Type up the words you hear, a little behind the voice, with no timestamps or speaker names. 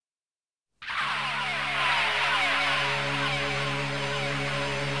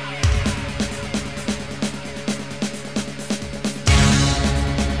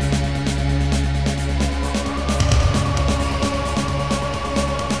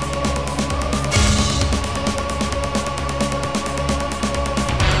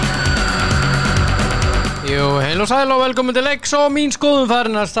Heil og sæl og velkomin til leiks og mín skoðun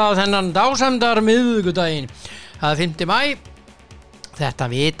farin að stað þennan dásemdar miðvikudaginn. Það er 5. maí. Þetta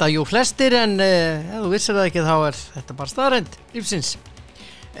vita jú flestir en ef þú vissir það ekki þá er þetta bara staðreynd lífsins.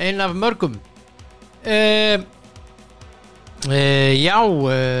 Ein af mörgum.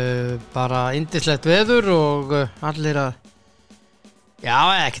 Bara yndislegt veður og allir að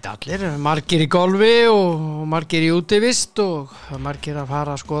ekkert allir, margir í golfi og margir í útivist og margir að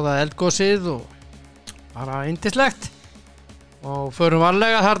fara að skoða eldgosið og bara yndislegt og förum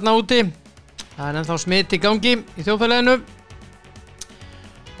varlega þarna úti. Það er ennþá smitt í gangi í þjóðfélaginu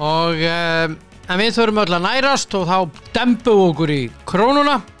og en við þurfum öll að nærast og þá dembum við okkur í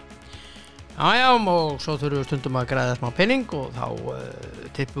krónuna. Og svo þurfum við stundum að græða smá penning og þá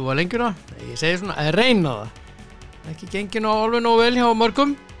tippum við á lengjuna. Ég segi svona, að reyna það. Ekki gengin á alveg nóg vel hjá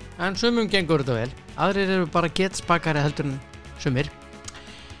mörgum, en sumum gengur þetta vel. Aðrir eru bara getspakari heldur en sumir.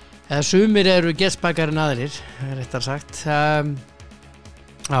 Eða sumir eru getspakari en aðrir, réttar sagt.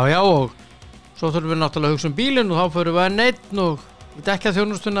 Og svo þurfum við náttúrulega að hugsa bílinn og þá förum við að neitt og í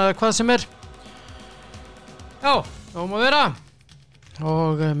dekkjaþjónustuna eða hvað sem er. Það má vera.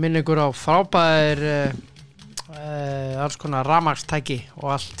 Og minn ykkur á frábær alls konar rafmagnstæki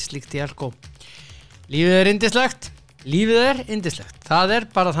og allt slíkt í Elko. Lífið er yndislegt. Það er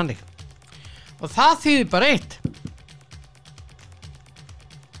bara þannig. Og það þýðir bara eitt.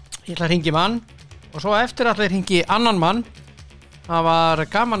 Ég ætla að hringja mann og svo eftir ætla ég að hringja annan mann. Það var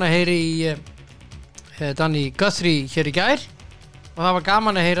gaman að heyra í Danny Guthrie hér í gær og það var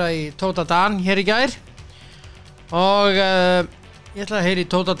gaman að heyra í Tóta Dan hér í gær. Og ég ætla að heyra í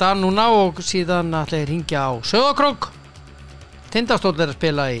Tóta Dan núna og síðan ætla ég að hringja á Sauðárkrók. Tindastóll er að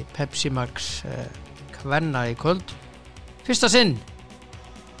spila í Pepsi Max kvenna í kvöld. Fyrsta sinn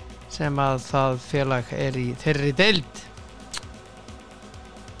sem að það félag er í þeirri deild.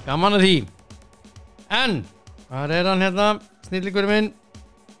 Gaman að því. En hvar er hann hérna, snillingurinn minn?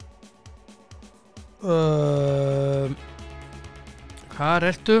 Hvar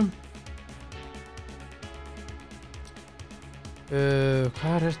ertu?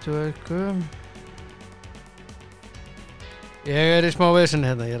 Hvar ertu? Ég er í smá vesen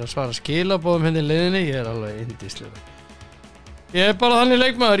hérna, ég er að svara skilaboðum hérna í leiðinni, ég er alveg yndislegur. Ég er bara þannig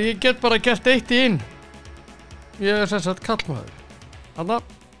leikmaður, ég get bara gert eitt í inn. Ég er sem sagt kallmaður. Þarna,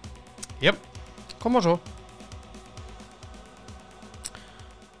 koma svo.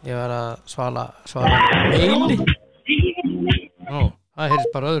 Ég var að svara meili. Það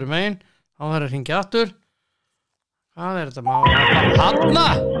heyrðist bara öðru megin, þá þarf að hringja aftur. Hvað er þetta maður? Hanna!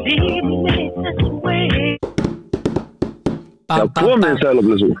 Komið sæl og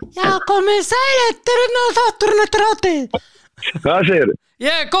blessu. Komið sæl, þetta er inn á þátturinn eftir hátið. Hvað segirðu?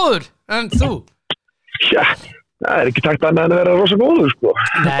 Ég er góður, en þú? Það er ekki takt annað en að vera rosa góður, sko.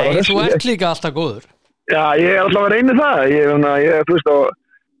 Nei, þú ert líka alltaf góður. Já, ég er alltaf að reyna það. Ég þú veist,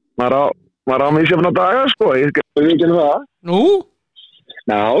 maður á mig í sefna daga, sko. Ég ekki það. Nú?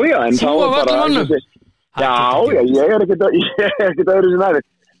 Já, en þá er bara... ég er ekkert öðru sem aðeins.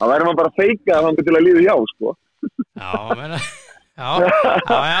 Það væri maður bara að feika að hann til að líða hjá, sko. Já.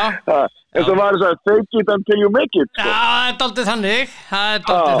 En svo var þess að fake it until you make it, sko. Já, það er dálítið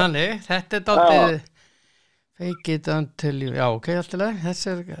þannig. Þetta er dálítið fake it until you... Já, ok, allt í lagi. Þessi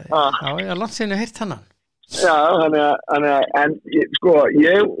er... ég er langt síðan að heyrt hannan. Já, en sko,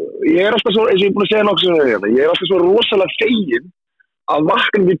 ég er alltaf svo, eins og ég er búin að segja nokkuð sem ég er alltaf svo rosalega fegin að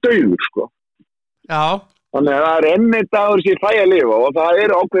vakna við dauður, sko. Já. Þannig að það er enn eitt dagur sem ég fæ að lifa og það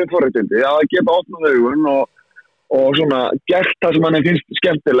eru ákveðin forréttindi að geta opnað augun og svona gert það sem manni finnst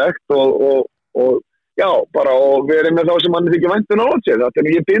skemmtilegt og við erum með þá sem manni þykir vænt nálægt sér.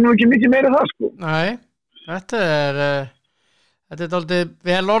 Þannig ég byrð nú ekki mikið meira það, sko. Nei, þetta er dálítið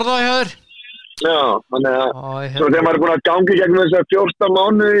vel orðað hjá þér. Já, þannig að svo þegar maður er búin að gangi gegnum þessar 14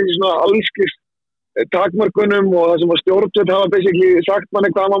 mánuði í svona allskis takmörkunum og það sem að stjórnvöld hafa basically sagt manni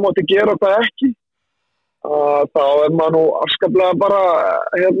hvað maður mátti gera og hvað ekki. Þá er maður nú afskaplega bara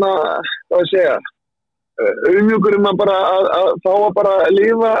hvað ég segja auðmjúkur maður bara að fá að bara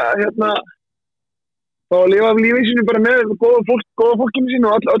lifa fá að lifa af lífið sínu bara með góða fólkinu sínu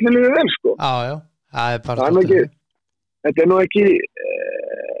og allir lífið vel, sko. Já, það er bara þetta er nú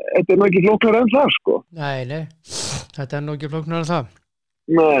ekki flóknara en það, sko. Nei, þetta er nú ekki flóknara en það.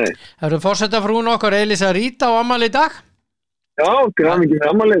 Nei. Það eru forsetafrúin okkar Elísa Rita á afmæli í dag. Já, hann ekki með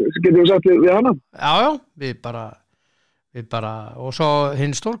afmæli, getur við sagt við hana? Já, við bara, og svo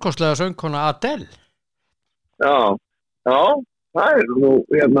hinn stórkostlega söngkona Adele. Já, það er nú,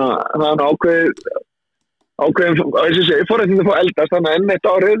 það er ákveðin, eins og segi, forréttindi að fá eldast, þannig að enn eitt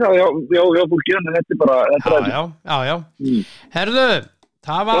árið, já, fólki, en þetta er bara, Já. Herðu,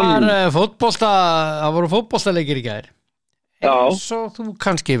 Það var það voru fótboltaleikir í gær. Eins og þú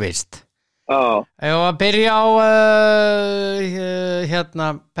kannski veist. Já. Ég var að byrja á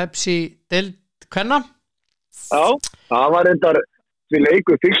Pepsi deild kvenna. Já, það var reyndar við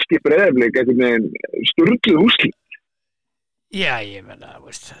leikur Fylki Breiðablik eftir með sturgluð úrslit. Já, ég meina,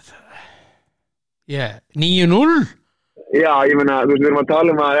 veist það. 9-0. Já, ég meina, við erum að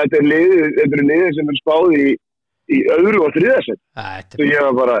tala um að þetta er liðið sem er spáð í öðru og þriðasett. Svo ég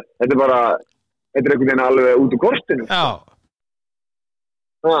var bara, þetta er einhvern veginn alveg út úr kortinu. Já.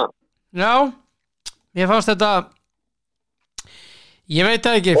 Já, ég fannst þetta, ég veit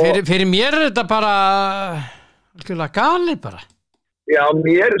það ekki, fyrir mér er þetta bara algjörlega galið bara. Já,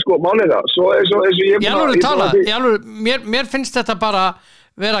 mér, sko, málið það, svo ég mér finnst þetta bara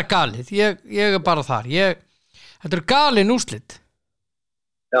vera galið, ég er bara þar, þetta er galið úrslit.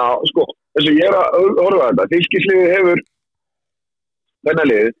 Já, sko, þess að ég er að horfa þetta, Fylkisliðið hefur, þennan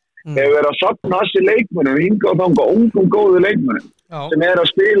liðið, hefur verið að safna þessi leikmönnum, hinga og þanga, ungum góðu leikmönnum, sem er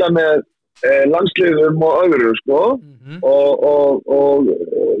að spila með landsliðum og öðru, sko, og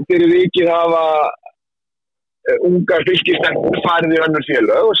fyrir vikið hafa ungar Fylkismenn farið í önnur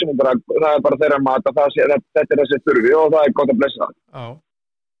félög og sem það er bara þeirra mat að þetta er þessi þurfi og það er gott að blessa það.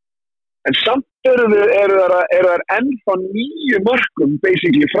 En samt eru þær ennþá 9 mörkum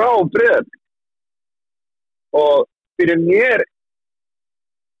basically frá Breiðablik og fyrir mér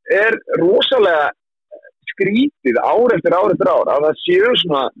er rosalega skrítið ár eftir ár að það séu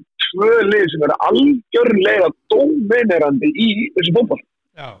svona 2 lið sem eru algjörlega dóminerandi í þessu fótbolta.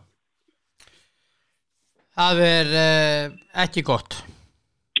 Já. Það er ekki gott.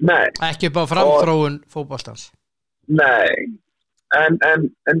 Nei. Ekki upp á framþróun fótboltans. Nei. En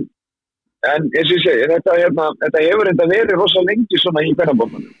eins og ég segi, þetta hefur enda verið rosa lengi svona í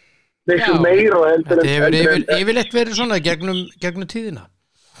kvennafótboltanum. Miklu meira og heldur. Þetta hefur yfirleitt verið svona gegnum tíðina.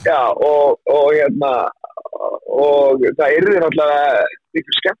 Já, og það náttúrulega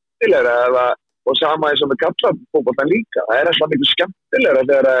miklu skemmtilegra og sama eins og með kallafótboltan líka. Það alltaf miklu skemmtilegra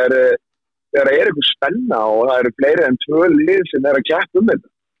þegar það er eitthvað spenna og það eru fleiri en 2 lið sem er að keppa þetta.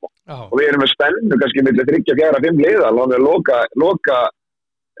 Og við erum með spennu kannski milli 3, 4, 5 liða alveg að loka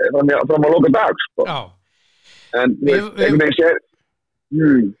fram að loka dag, sko. Já. En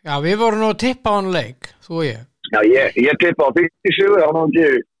við vorum nú að tippa á hann leik, þú og ég. Já, ég tippa á 57,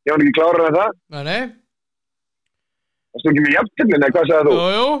 ég var ekki klárað með það. Nei. Það stóð ekki með jafnteflin, eða hvað sagði þú?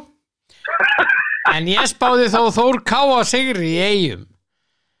 Jú. En ég spáði þó Þór Káa sigri í Eyjum.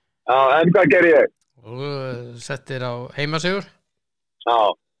 Já, en hvað gerði ég? Settir á heimasigur. Já,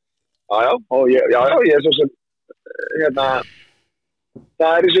 og ég er svo sem, það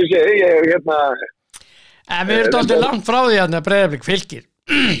er eins og ég er En við erum alltaf langt frá því að Breiðablik Fylkir.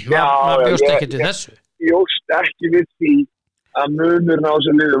 Maður bjóst ekki til þessu. Bjóst ekki við því að munurinn á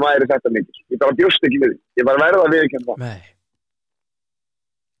þessum liðum væri þetta mikil. Ég bara bjóst ekki við því. Ég bara verða að viðurkenna það. Nei.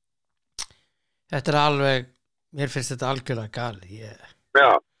 Þetta er alveg, mér finnst þetta algjörlega gali.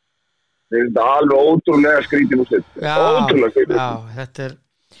 Já, mér finnst þetta alveg ótrúlega skrítið úrslit. Ótrúlega skrítið.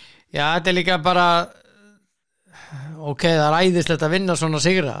 Þetta er líka bara, það er æðislegt að vinna svona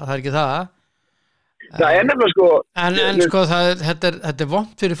sigra, það er ekki það. Það er nefnilega sko... En sko, þetta er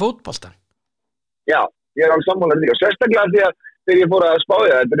vont fyrir fótboltan. Já, ég er alveg sammálaður líka. Sérstaklega því að þegar ég fór að spáði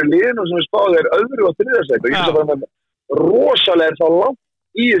það, þetta eru liðinu sem spáði öðru og þriðasætt og ég finnst að bara rosalega þá langt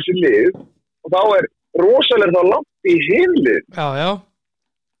í þessu lið og þá rosalega þá langt í hinlið. Já.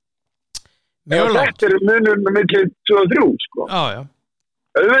 Mjög langt. Þetta er munurinn milli 2 og 3, sko. Já.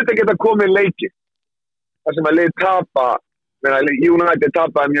 Auðvitað geta komið leiki. Það sem að lið tapa, United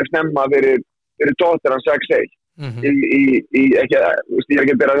tapaði mjög snemma fyrir Tottenham 6-1. Ég er ekki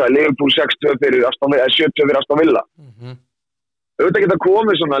að bera það Liverpool 6-2 fyrir Aston Villa 7-2 fyrir Aston Villa. Auðvitað geta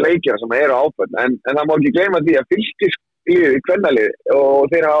komið svona leikir sem eru áfætt en það má ekki gleyma því að Fylkisliðið í kvennalið og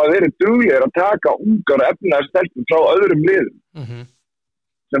þeir hafa verið duglegir að taka ungar og efnilega stelpur frá öðrum liðum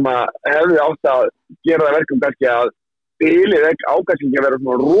sem að hefði átt að gera það verkum kannski að bilið ákvæmst ekki að vera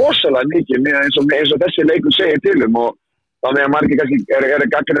svona rosalega mikið eins og þessi leikur segir til og þá með að margir kannski er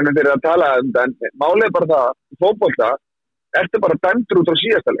gagnrýnir fyrir að tala en málið er bara það í fótbolta ertu bara dæmdur út á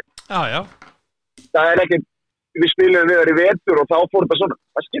síðasta leik. Já. Það er ekki við spilum við þar í vetur og þá fór þetta svona.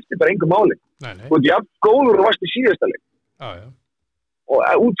 Það skiptir bara engu máli. Nei. Þú ert jafn góður og varst í síðasta leik. Já. Og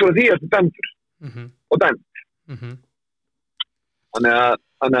út frá því ertu dæmdur og dæmd. Þannig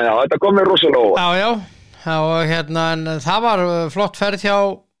að þetta kom mér rosalega óvart. Já. Og en það var flott ferð hjá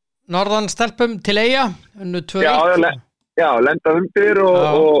norðanstelpum til Eyja 2-1. Já, lenda undir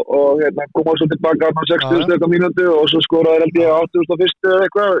og koma svo tilbaka á 60 mínútu og svo skoraði held ég 81 eða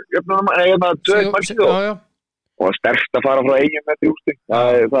eitthvað 2-1 markið og sterkt að fara frá eigin með 3 stig.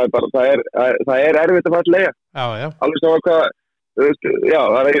 Það er erfitt að fara til eiga. Já. Alveg svo hvað, það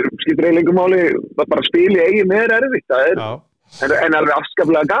skiptir eiginlega máli, bara spila í eigin með erfitt. En alveg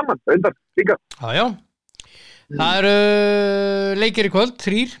afskaplega gaman, reyndar, líka. Já. Það eru leikir í kvöld,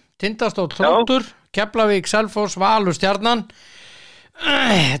 3, Tindastóll Þróttur, Keflavík, Selfoss, Valur, Stjarnan.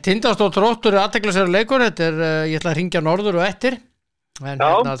 Tindastóll Þróttur er athyglisverður leikur, þetta ég ætla að hringja norður og eftir. En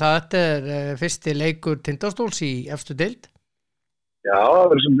þetta er fyrsti leikur Tindastóls í efstu deild. Já,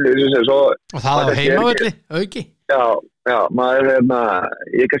 það er svo... Og það á heimavelli, auki. Já, maður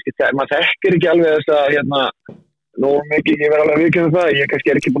þekkir ekki alveg þess að nóg mikið, ég verð alveg að viðkynna það, ég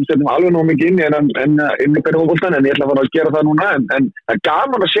kannski ekki búin að setja alveg nóg mikið inn í beinumfólktan, en ég ætla að fara að gera það núna, en það er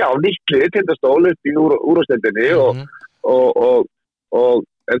gaman að sjá nýttlið Tindastól upp í úrvarsdeildinni og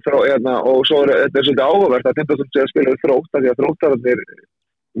svo þetta er svolítið áhugavert að Tindastól sé að spila Þrótt, af því að Þróttararnir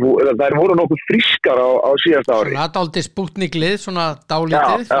þær voru nokkuð frískar á síðasta ári. Svona dálítið spútniklið, svona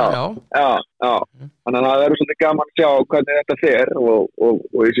dálítið. Já. Þannig að það er svolítið gaman að sjá hvernig þetta fer og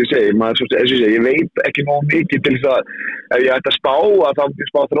eins og ég segi, ég veit ekki nóg mikið til þess að ef ég ætti að spá að þá myndi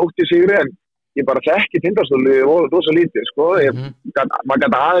ég spá Þrótt í sigri, en ég bara þekki Tindastóli rosa lítið, sko. Maður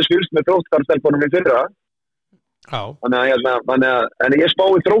gæti aðeins fyrst með Þróttarartelpunum í fyrra. Þannig að en ég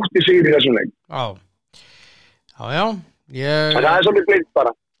spái Þrótt í sigri í þessum leik. Já. Það er svolítið blind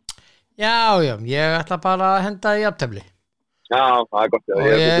bara. Já, ég ætla bara að henda í jafntefli. Já, það er gott. Og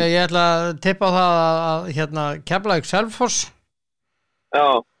ég ætla að tippa á það að Keflavík Selfoss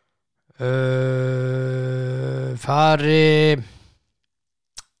fari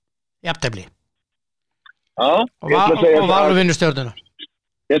jafntefli. Já, og Valur vinnur Stjörnuna.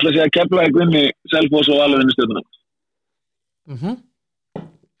 Ég ætla að segja að Keflavík vinni Selfoss og Valur vinnur Stjörnuna.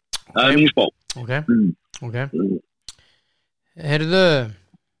 Það er mín spá. Ok. Heyrðu.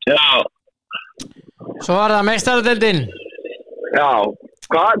 Já. Svo var það meistaradeildin. Já.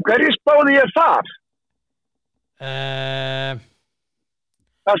 Hverju spáði ég þar?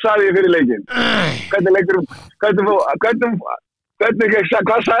 Hvað sagði ég fyrir leikinn? Hvað sagði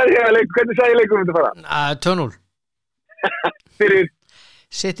ég leikum myndi fara? 2-0. Fyrir?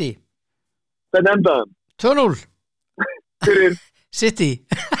 City. Hvernig endaðan? 2-0. Fyrir? City.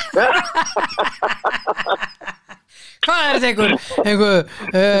 Hvað er þetta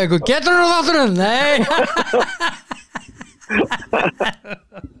einhver getur þú þátturinn? Nei.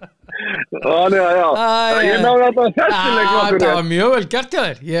 Já. Ég náði þetta þessi leik. Þetta var mjög vel gert hjá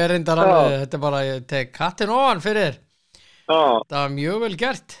þér. Ég er reyndar alveg, þetta er bara, ég tek kattinn ofan fyrir þér. Það var mjög vel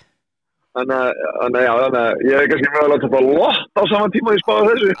gert. Þannig ég er kannski mjög að láta bara lott á saman tíma ég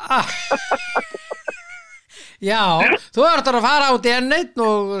spáði þessu. Já, þú ert að fara út í N1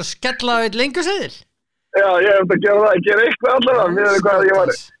 og skella eitt lenguseðil. Já, ég hef að gera það, ég ger eitthvað allavega, mér veit hvað ég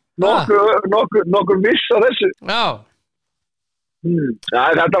var nokkur viss á þessu. Já. Já,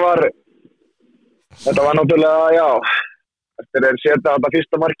 þetta var náttúrulega, eftir að setja þetta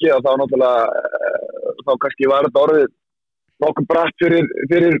fyrsta markið og þá náttúrulega, þá kannski var þetta orðið nokkuð bratt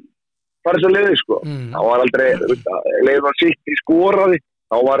fyrir Paris að liði, sko. Það var aldrei, leiðum að sitt í skoraði,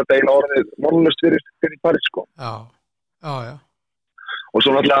 þá var þetta eiginlega orðið vonlust fyrir Paris, sko. Já. Og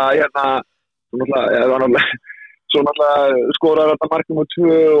svo náttúrulega, svo náttúrulega skorar þetta markið með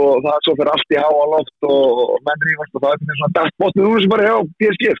 2 og það svo fyrir allt í háa loft og menn rífast og það er svona dættbóttið úr sem bara hjá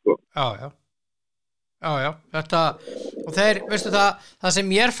PSG, sko. Já, þetta, og þeir, veistu það sem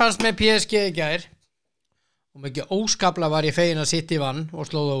mér fannst með PSG í gær, og mikið óskaplega var ég fegin að City vann og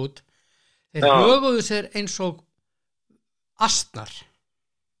slóða út, þeir höguðu sér eins og astnar.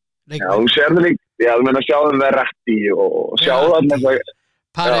 Já, þú sér það líka, þú meina sjáðum Verratti og sjáðum þess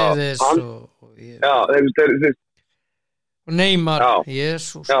Paredes og Neymar,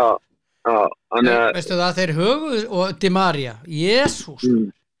 Jesús. Veistu það, þeir höguðu, og Di Maria, Jesús.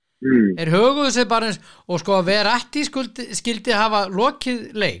 Þeir höguðu sér bara eins, og sko Verratti skildi hafa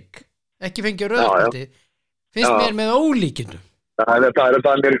lokið leik, ekki fengið rauðspjaldi, finnst mér með ólíkindum. Það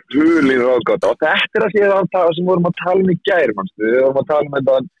er mér hulið ráðgátt, og þetta er að sé það sem vorum að tala í gær, við vorum að tala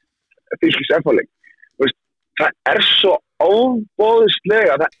þetta Fylkis F-leik. Það er svo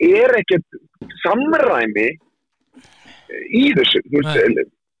óbóðslega, það er ekkert samræmi í þessu.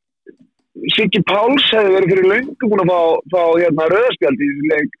 Siggi Páls hefði verið fyrir löngu búin að fá rauðspjald í þessu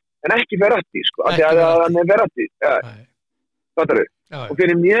leik, en ekki Verratti, sko, af því að hann er Verratti. Fattar þau? Og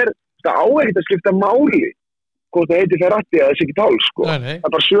fyrir mér, það á ekkert að skipta máli hvort það heiti Verratti eða Siggi Páls, sko. Það er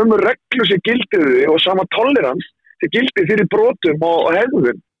bara sömu reglur sem gildiðu og sama tolerans sem gildi fyrir brotum og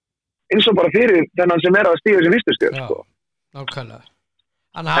hegðun. Eins og bara fyrir þennan sem er að stíga sem vistustyr, sko. Nákvæmlega.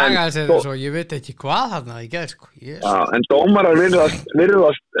 Hann hagaði sér svo, ég veit ekki hvað þarna í gær, sko. Já, en dómarar virðast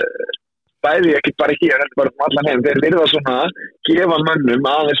bæði ekki bara hér, þetta bara allan heim, þeir virða svona gefa mönnum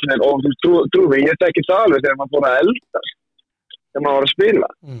aðeins með, og þú trúi, ég þekki það alveg þegar maður fór að eldast, þegar maður var að spila,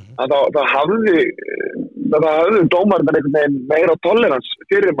 að það hafði dómarinn einhvern veginn meira tolerans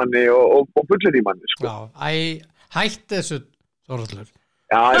fyrir manni og fullir í manni, sko. Já, hætt þessu, Þórhallur.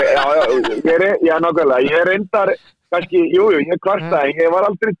 Já, nákvæmlega, ég reyndar, kannski, jú, ég kvartaði, ég var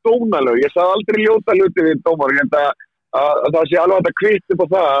aldrei dónalög, ég sagði aldrei ljóta hluti við dómar, ég held að það sé alveg hægt að kvitta upp á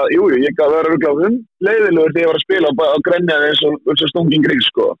það, jú, ég gaf vera rugglað leiðilegur þegar ég var að spila og grenjaði eins og stungin gríð,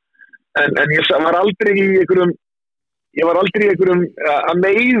 sko. En ég var aldrei í einhverjum að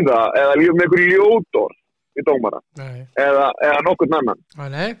meiða eða með einhverjum ljótor í dómara. Eða nokkurn annan.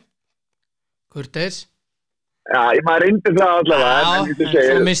 Nei, kurteis. Já, maður reyndi það allavega. En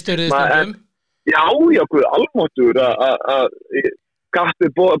svo mistur þið stundum. Já, guð, almáttur að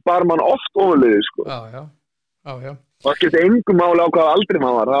kappið bar mann oft ofurliði, sko. Já. Það skipti engum máli á hvað aldrei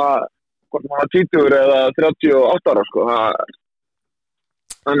maður var, hvort maður var 20 eða 38 ára, sko.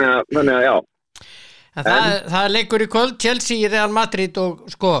 Þannig að, já. En það leikur í kvöld Chelsea í Real Madrid og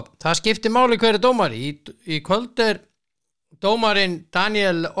sko, það skiptir máli hver dómari. Í kvöld dómarinn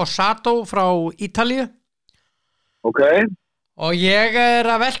Daniel Orsato frá Ítalíu. Ok. Og ég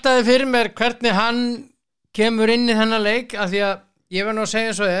að veltaði fyrir mér hvernig hann kemur inn í þennan leik, af því að ég verð nú að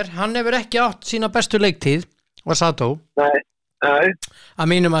segja svo hann hefur ekki átt sína bestu leiktíð, Orsato. Nei. Að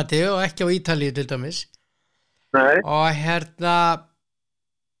mínum mati og ekki á Ítalíu til dæmis. Nei. Og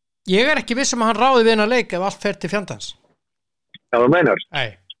ég ekki viss að hann ráði við hennar leik ef allt fer til fjandans. Já, það meinar. Nei.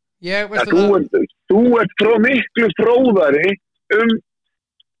 Þú ert miklu fróðari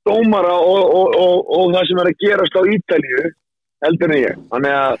dómara og það sem að gerast á Ítalíu heldur en ég.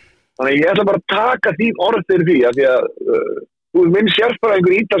 Þannig að ég ætla bara að taka þín orð fyrir því að þú minn sérfara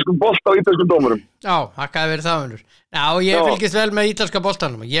einhver ítalskum bolta á ítalskum dómurum. Já, hakkaði verið það unnur. Já, ég fylgist vel með ítalska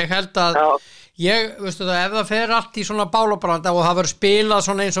boltanum. Ég held að veistu það, ef það fer allt í svona bálabranda og það verður spilað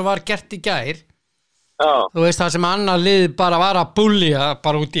svona eins og var gert í gær, þú veist það sem annar lið bara var að bullja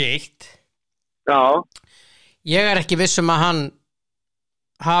bara út í eitt. Já. Ég ekki viss að hann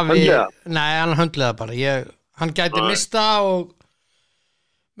hafi, nei, hann höndliða bara. Hann gæti mista og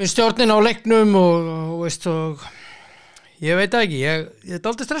með stjórnin á leiknum og veist og ég veit ekki, ég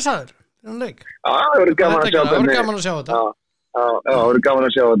aldrei stressaður leik. Já, það verður gaman að sjá þetta. Það verður gaman að sjá þetta. Já, það verður gaman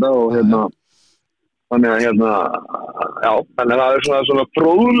að sjá þetta og þannig að þannig að það svona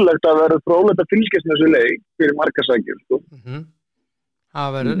fróðlegt að fylgjast með þessu leik fyrir marga sækjur, sko. Það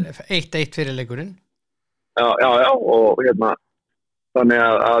verður 1-1 fyrir leikurinn. Já, og þannig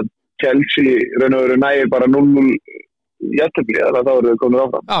að Chelsea raun og veru nægir bara 0-0 jafntefli, þá verður þau komnir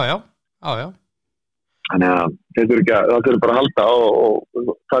áfram. Já. Þannig að það þurfi bara að halda og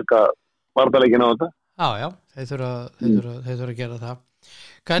taka varnarleikinn á þetta. Já, þeir þurfa að gera það.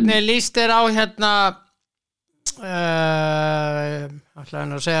 Hvernig líst þér á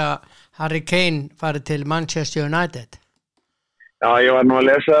ætlaði að segja Harry Kane farið til Manchester United? Já, ég var nú að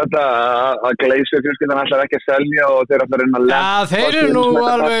lesa þetta að Glazer fjölskyldan ætlar ekki að selja og þeir ætlar að Já, þeir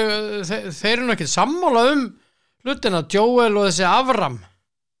eru nú ekki sammála hlutina, Joel og þessi Avram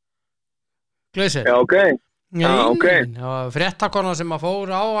Glazer. Já, ok. Fréttakona sem að fór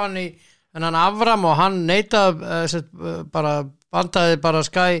á hann í þennan Avram og hann neitaði bandaði bara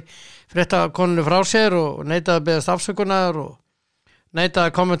Sky fréttakonunni frá sér og neitaði að beðast afsökunar og neitaði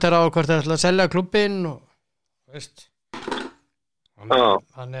að kommentera á hvort þeir ætla að selja klubbinn og veist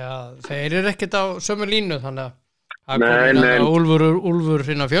þannig að þeir eru ekkert á sömu línu þannig að Úlfur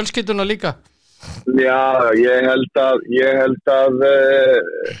finna fjölskylduna líka. Já, ég held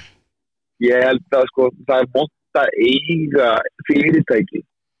að sko það mótt að eiga fyrirtæki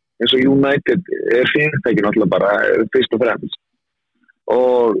eins og United fyrirtæki náttúrulega bara fyrst og fremst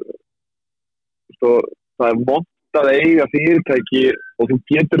og það mótt að eiga fyrirtæki og þú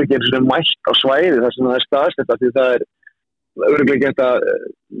getur ekki eins og mætt á svæði þar sem það staðsett því það örugglega geta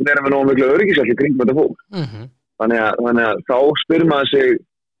vera með nógu miklu öryggisætli kringum þetta fólk. Þannig að þá spyrir maður sig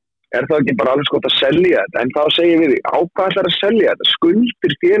það ekki bara alveg skott að selja þetta en þá segir við á hvað ætlar að selja þetta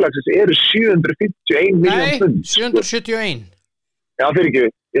skuldir félagsins eru 751 miljón pund. 771 Já, fyrir ekki,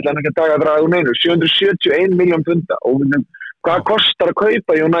 ég ætla ekki að draga úr neinu 771 miljón punda og hvað kostar að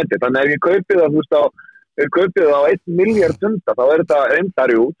kaupa United þannig að ef ég kaupið það á 1 miljard punda þá þetta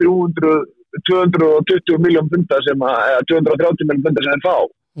eindarjú 220 miljón punda eða 230 miljón punda sem þeir fá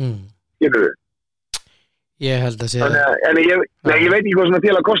gefur við Ég held að segja en ég veit ekki hvað svona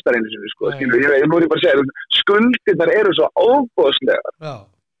félag kostar einu sinni sko, ég múti bara að segja skuldirnar eru svo óbóðslegar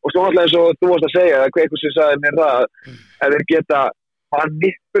og svo náttúrulega eins og þú varst að segja eða eitthvað sem sagði mér það að þeir geta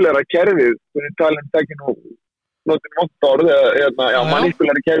manipulera kerfið hvernig talum tekið nú notin móttorð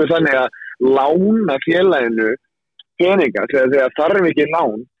manipulæri kerfið þannig að lána félaginu peninga þegar þarf ekki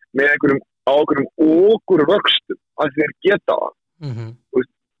lán með einhverjum okkur vöxtum að þeir geta það.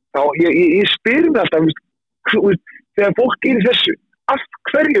 Þá ég spyr mig alltaf, þegar fólk í þessu, af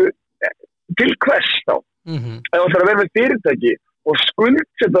hverju, til hvers þá? Ef það þarf að vera með fyrirtæki og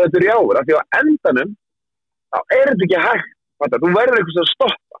skuldsetta þetta í ár, af því á endanum, þá þetta ekki hægt. Þú verður eitthvað að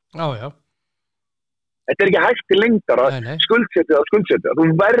stoppa. Já. Þetta ekki hægt til lengdar að skuldsetja. Þú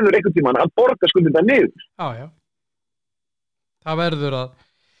verður einhvern tímann að borga skuldina niður. Já. Það verður að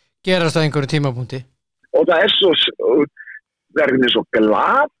gerast á einhverju tímapunkti. Og það svo, það ekki svo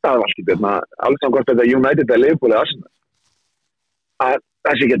glatað allt alls saman hvort þetta United að Liverpool eða Arsenal.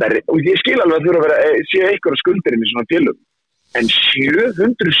 Það sé ekki þetta, og ég skil alveg að þurfa að vera, sé einhverju skuldirinn í svona félögum. En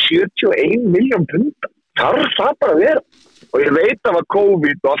 771 miljón punda, þarf það bara að vera. Og ég veit að það var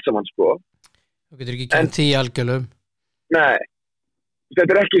COVID og allt saman, sko. Þú getur ekki kent því algjörlum. Nei,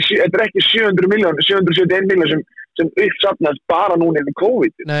 þetta er ekki 771 miljón sem uppsafnast bara núna yfir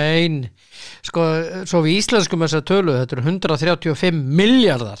COVID. Nei, sko, svo við íslenskum þessa tölu, þetta eru 135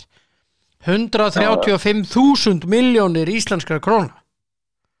 miljardar. 135.000 miljónir íslenskra króna.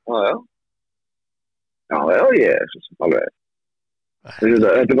 Já, ég er alveg.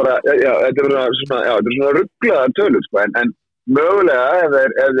 Þetta er bara, þetta er svona rugglaðar tölur, sko, en mögulega ef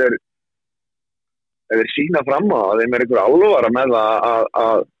þeir sýna fram á að þeim einhver alvara með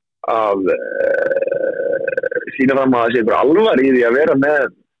að sýna fram á að það sé einhver alvar í því að vera með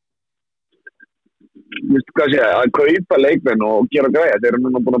að kaupa leikmenn og gera græja. Þeir eru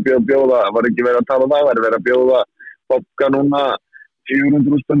núna búin að bjóða, var ekki verið að tala um það, var verið að bjóða Bokka núna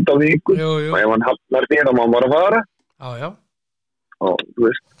 400 pund á viku og ef hann hafnar því þá má hann bara fara. Já. Og þú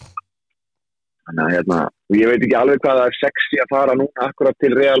veist, þannig að ég veit ekki alveg hvað það er sexy að fara núna akkurat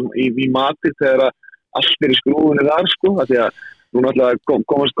til Real í Madrid þegar allt í skrúfunni þar, sko, af því að nú náttúrulega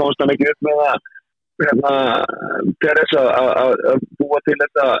komast hann ekki upp með að Peres að búa til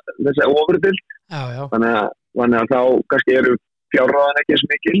þessa ofurdild. Já. Þannig að þá kannski eru fjárráðan ekki svo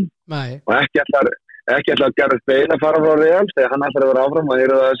mikil. Nei. Og ekki ætla að Gareth Bale að fara frá Real þegar hann ætlar að vera áfram og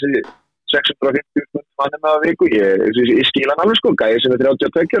eru það þessi 650 mannum að viku. Ég skil hann alveg, sko, gæði sem er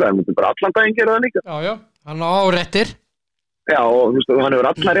 32 ára, hann myndi bara allan daginn gera það líka. Já, hann á réttir. Já, og þú veist, hann hefur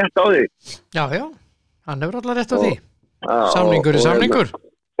allan rétt á því. Já, hann hefur allan rétt á því. Samningur er samningur.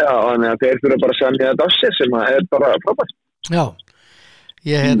 Já, þannig að þeir þurfa bara að semja þetta á sig sem er bara frábært. Já,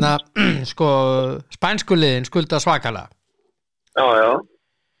 ég sko, spænsku liðin skulda svakalega. Já.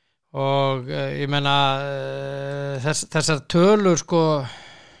 Og ég meina þessar tölur, sko,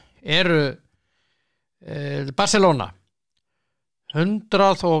 eru Barcelona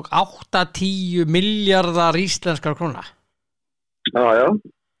 180 miljardar íslenskar króna. Já.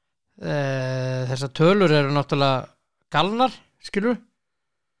 Þessar tölur eru náttúrulega galnar, skilur?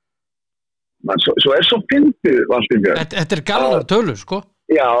 Svo er svo fyndið, Valtýr. Þetta er galnar tölur, sko.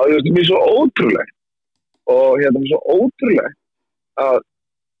 Já, þetta er mjög svo ótrúlegt og þetta er svo ótrúlegt að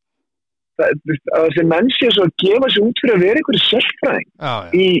þessi menn sé svo að gefa sig út fyrir að vera einhverju sérfræðing.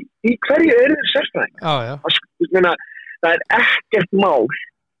 Í hverju eru þeir sérfræðing? Já. Það er ekkert mál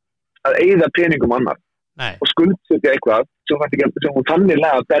að eyða peningum annar. Nei. Og skuldsetja eitthvað sem hún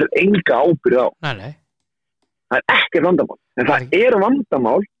þannilega ber enga ábyrgð á. Nei. Það er ekkert vandamál. En það er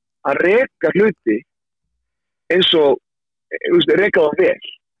vandamál að reka hluti eins og reka það vel.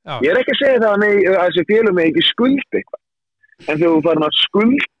 Já. Ég er ekki að segja það að þessi félög með ekki skulda eitthvað. En þegar þú farin að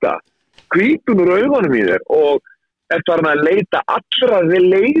skulda hvítun úr augunum í þér og er farin að leita allra við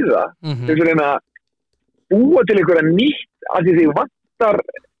leiða til að búa til einhverja nýtt af því þig vantar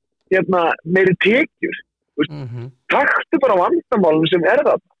meiri tekjur. Taktu bara vandamálum sem er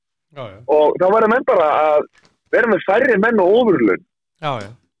það. Og þá verður menn bara að vera með færri menn og ofurlun.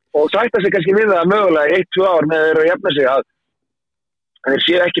 Og sætta sig kannski við það mögulega 1-2 ár með þeir að jafna sig að þeir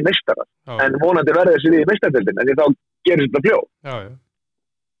séu ekki meistarar. En vonandi verður þessi við í meistardeildinni, en þá gerir þetta fljótt.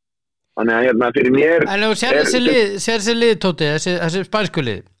 Þannig að fyrir mér en þú sér þessi lið, Tóti, þessi spænsku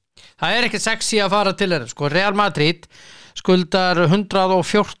lið, það er ekki sexy að fara til þeirra, sko. Real Madrid skuldar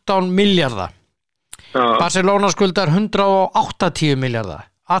 114 miljardar. Barcelona skuldar 180 miljardar.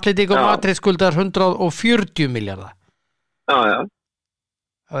 Atletico Madrid skuldar 140 miljardar. Já.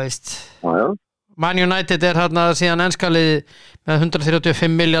 Það veist. Já. Man United er hérna síðan enska lið með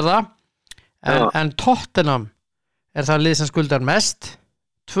 135 miljardar en Tottenham er það lið sem skuldar mest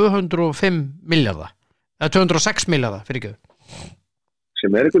 205 miljardar eða 206 miljardar fyrir ekki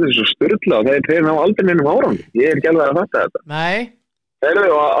sem er eitthvað svo styrla og þeir ná aldrei neinum árangi. Ég er ekki alveg að fatta þetta. Nei. Þeir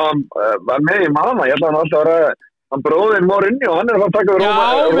var með í mamma, ég ætla hann alltaf að vera hann bróðin Mourinho og hann er að fara að taka við Róma. Já,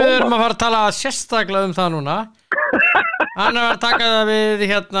 við erum að fara að tala sérstaklega um það núna Hann var að taka það við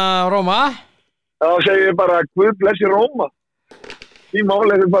hérna Róma. Þá segir ég bara, Guð blessi Róma. Því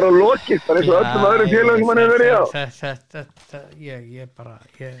málega er bara lokið, bara eins og öllum öðrum félagum sem hann hefur verið á. Ég bara...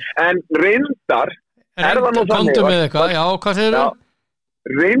 En reyndar, er það nú þannig... Komdu með eitthvað, já, hvað segir þú?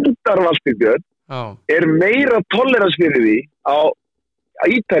 Reyndar Valtýr Björn er meira tolerans fyrir því á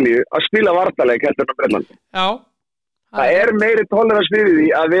Ítalíu að spila varnarleik heldur en á Bretlandi. Já. Það er meiri tolerans fyrir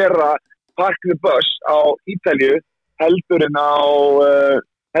því að vera park the bus á Ítalíu heldur en á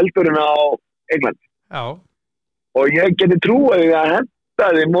England. Já. Og ég geti trúið að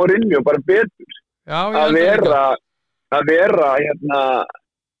hentaði Mourinho bara betur að vera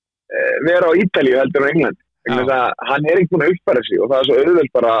á Ítalíu heldur en England. Hann er ekki búin að uppfæra sig og það er svo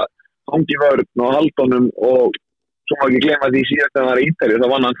auðvelt bara hangi vörn og haldunum og svo má ekki glema því síðast að það var í Ítalíu þá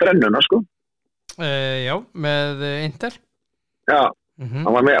vann hann þrennuna sko. Já, með Inter. Já,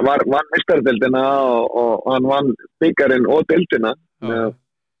 hann vann meistaradeildina og hann vann bikarinn og deildina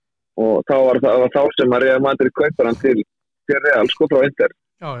og þá var það þá sem að Real Madrid kaupar hann til Real sko frá Inter.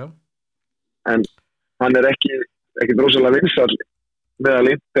 Já. En hann er ekki rosalega vinsæll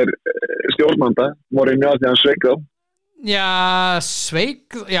meðal Inter stjórnanda, Mourinho því hann sveik þá. Já,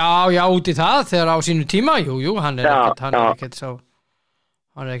 sveik, já, út í það þegar á sínu tíma, jú, hann er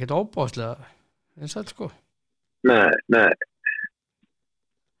ekkert óbóðslega vinsæll sko. Nei.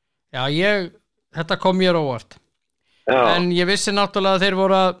 Já, þetta kom mér óvart. Já. En ég vissi náttúrulega að þeir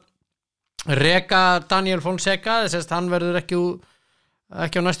voru að reka Daniel Fonseca, þess að hann verður ekki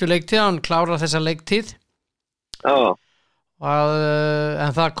á næstu leiktíð, hann klárar þessa leiktíð. Já. En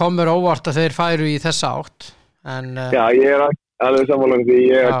það kom mér óvart að þeir færu í þessa átt. Já, ég er alveg sammála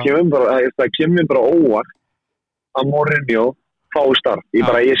því það kemur bara óvart að Mourinho fái start. Ég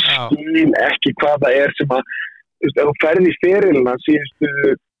skil ekki hvað það er sem að ef þú ferði í ferilina síðustu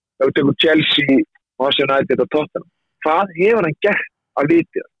ef þú tekur Chelsea, Manchester United og Tottenham, hvað hefur hann gert að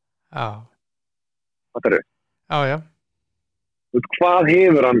vitið? Já. Þetta er Já. Hvað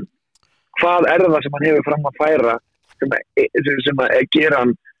hefur hann hvað er það sem hann hefur fram að færa sem að gera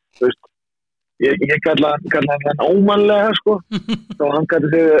hann ég kalla hann ómannlega sko þá hann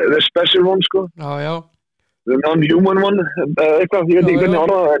kallar þig the special one sko já. The non-human one eitthvað, ég veit ekki hvernig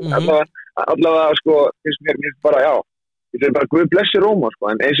orða allavega sko mér bara ég segi bara Guð blessi Róma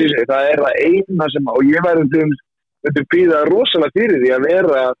sko en eins og ég segi það er það eina sem og ég verður býða rosalega fyrir því að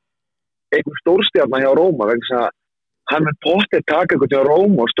vera einhver stórstjarna hjá Róma vegna þess að hann með pottið taka eitthvað til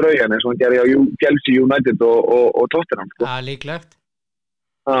Róma og strauja hann eins og hann gerði á Chelsea, United og Tottenham sko. Það er líklegt.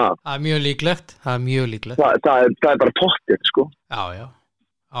 Það er mjög líklegt. Það er bara pottið sko. Já.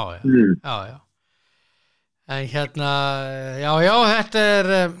 En hérna, já, þetta er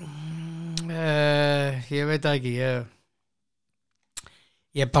ég veit ekki ég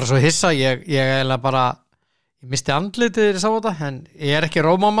er bara svo hissa ég eiginlega bara ég misti andlitið þegar ég sá þetta en ég er ekki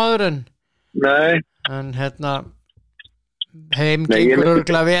Rómamaður en hérna heim gengur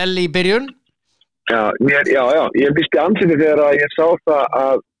örugglega vel í byrjun. Já, ég misti andlitið þegar ég sá það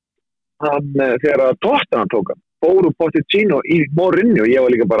að hann þegar að Tottenham tók hann fóru Pochettino í Mourinho ég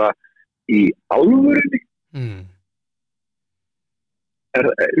var líka bara í alvörunni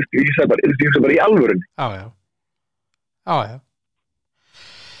ég sagði bara í alvörunni.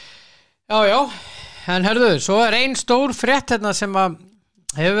 Já, en herðu, svo er ein stór frétt hérna sem að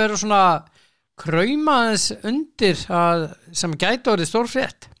hefur verið svona kraumaðins undir sem gæti orðið stór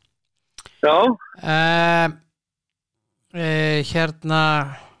frétt. Já. Hérna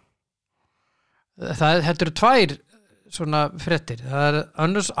þetta eru tvær svona fréttir. Það er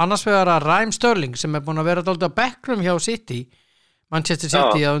annars vegar að Raheem Sterling sem er búin að vera dálítið á bekknum hjá City Manchester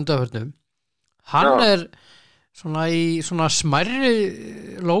City að undanförnum hann er svona í svona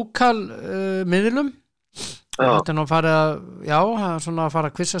smærri lokal miðlum þetta er nú að fara svona að fara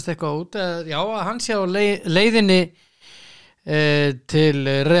að kvissast eitthvað út að hann sé á leiðinni til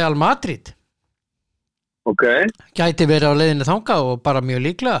Real Madrid gæti verið á leiðinni þangað og bara mjög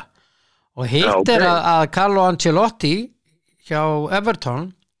líklega og hitt er að Carlo Ancelotti hjá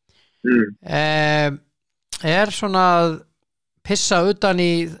Everton er svona að pissa utan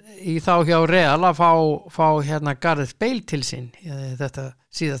í þá hjá Real að fá hérna Gareth Bale til sín þetta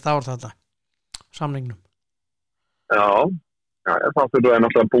síðast ár þarna samningnum. Já, það fyrir að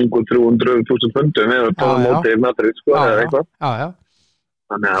náttúrulega bungu 300.000 pundum eða tóða móti í Madrid sko eða eitthvað. Já.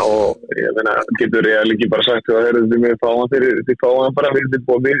 Þannig að og ég meina getur Real ekki bara sagt að þeir eru fá hann bara við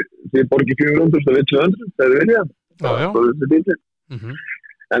borgi 400 og við 200 þegar við vilja. Já.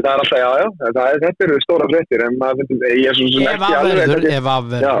 En það er alltaf, þetta eru stóra fréttir, en ég er svo sem ekki alveg,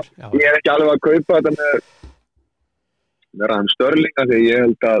 ég er ekki alveg að kaupa þetta með Raheem Sterling, því ég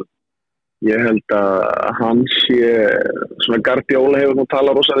held að Ég held að hann sé svona Guardiola hefur nú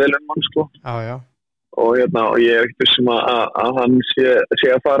talað rosa vel hann sko. Já. Og og ég ekkert vissum að hann sé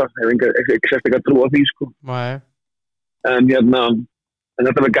að fara. Ég hef ekki sett ekki að trúa því sko. Nei. En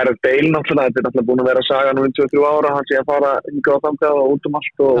þetta með Gareth Bale náttúrulega, þetta náttúrulega búin að vera saga nú 23 ára, hann sé að fara hingað og þangað og út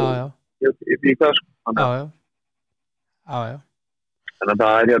allt og ég því það sko. Já. Þannig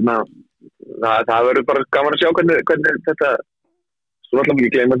að það verður bara gaman að sjá hvernig þetta svo náttúrulega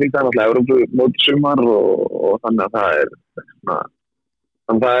ekki gleyma því það náttúrulega Evrópumót sumar og þannig að það er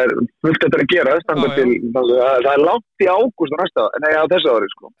fullt þetta að gera það langt í ágúst á þessu ári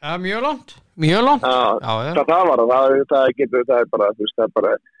sko. Ja, mjög langt Já. Það var það er bara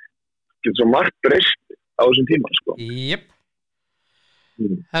getur svo margt breyst á þessum tíma sko. Jep.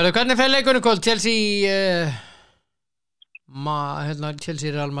 Herru, hvernig fer leikurinn kvöld? Chelsea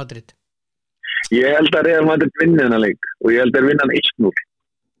Chelsea Real Madrid. Ég held að Real Madrid vinni þennan leik og ég held að vinna hann 1-0.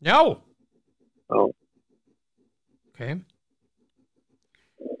 Já. Ok.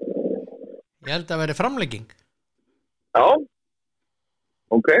 Ég held að veri framlegging. Já.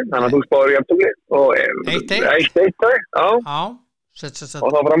 Ok, þannig að þú spáður jafntefli og 1-1. Já. Og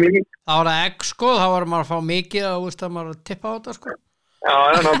þá framlegging. Það var það egg sko, þá var maður að fá mikið og veist að maður að tippa á þetta sko. Já,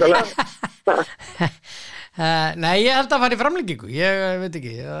 nákvæmlega. Nei, ég held að fara í framlengingu. Ég veit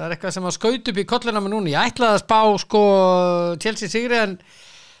ekki, það er eitthvað sem að skaut upp í kolluna með núna. Ég ætlaði að spá sko Chelsea sigri en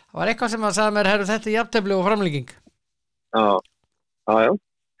það var eitthvað sem að sagði mér, herru, þetta er jafntefli og framlenging. Já.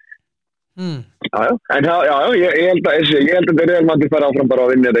 En ég held að Real Madrid fara áfram bara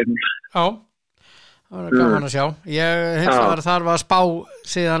að vinna þetta. Já. Það var gaman að sjá. Ég hins vegar þarf að spá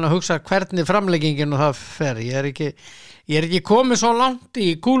síðan að hugsa hvernig framlengingin og það fer. Ég er ekki komið svo langt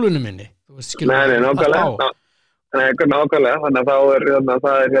í kúlunum minni. Nei, nákvæmlega. Þannig að það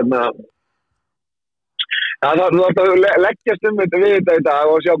þú þarft að leggjast þetta við þetta í dag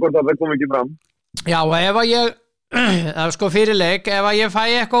og sjá hvort það kom ekki fram. Já, ef að ég sko fyrir leik, ef að ég fæ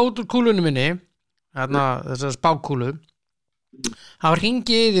eitthvað út úr kúlunum minni þessar spákúlu þá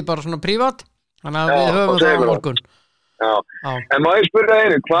hringi ég því bara svona prívat þannig að við höfum það á morgun. Já. En má ég spyrja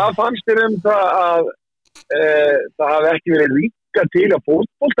einu, hvað fannst þér það að það hafi ekki verið líka til að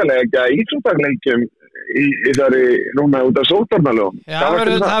fótboltalega íþróttaleikjum í þari núna út af sóttvarnalögum? Já,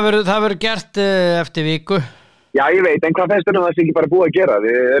 það verður gert eftir viku. Já, ég veit, en hvað finnst þér það sé ekki bara búið að gera?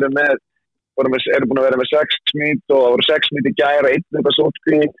 Við erum búin að vera með 6 smít og það voru 6 smít í gær og 1 þetta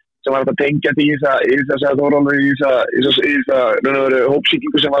sótkví sem var að tengja því í þessa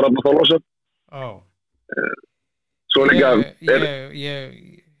hópsýkingu sem var að þólasöf. Svo líka það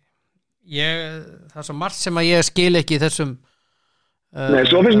er svo margt sem að ég skil ekki í þessum Nei,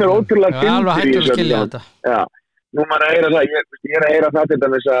 svo finnst mér ótrúlega fyndið í þessu. Já, nú maður að heyra það ég er að heyra það til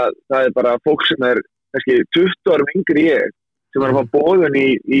dæmis að það er bara fólk sem er kannski 20 árum yngri ég sem er að fá boðun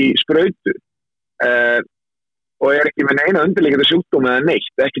í sprautu og er ekki með neina undirleikandi sjúkdóma eða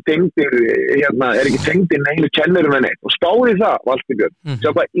neitt er ekki tengdir neinu kennurum eða neitt og spáði það, Valtý Björn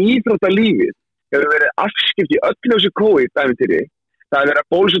sjá hvað íþróttalífið hefur verið afskipt í öllu þessu COVID-dæmintýri. Það er verið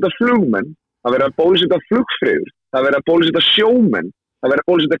að bólusetja flugmenn, það er verið að bólusetja flugfreyjur, það er verið að bólusetja sjómenn, það er verið að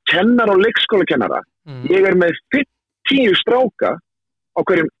bólusetja kennara og leikskólakennara. Ég er með 50 stráka á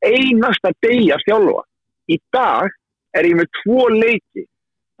hverjum einasta degi að þjálfa. Í dag er ég með 2 leiki,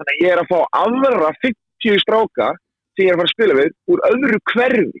 þannig að ég er að fá aðra 50 stráka sem ég er að fara að spila við úr öðru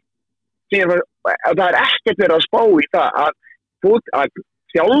hverfi. Það er ekkert verið að spá í það að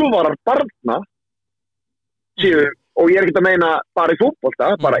þjálfarar barna séu og ég er ekki að meina bara í fótbolta,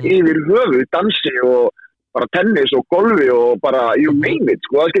 bara yfir höfuð, dansi og bara tennis og golfi og bara you name it,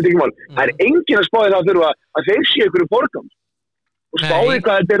 sko, það skiptir ekki mál. Það er enginn að spáði það þurfa að þeir séu ykkur forgang. Og spáði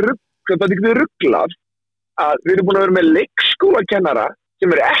hvað þetta er rugglað að við erum búin að vera með leikskólakennara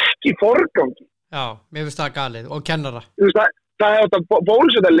sem er ekki forgangi. Já, mér finnst það galið og kennara. Það er að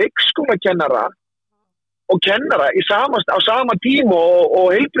bólusetja leikskólakennara og kennara á sama tíma og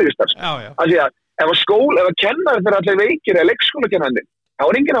heilbrigðisstarfs. Já. Ef kennar fyrir allir veikir eða leikskólakennandi, þá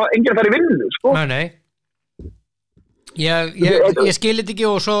er enginn að fara í vinnu, sko. Nei. Ég skilit ekki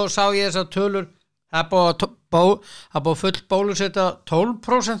og svo sá ég þessar tölur, það er búið full bólusetta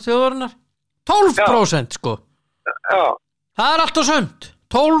 12% þjóðarinnar. 12% sko. Já. Það er alltaf sönd.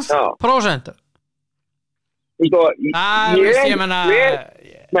 12%. Ég menna...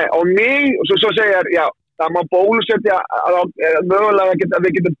 Nei, og svo segir, já, það má bólusetja mögulega að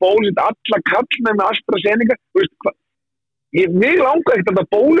við getum bólusetja alla kallmenn með AstraZeneca mig langar ekkert að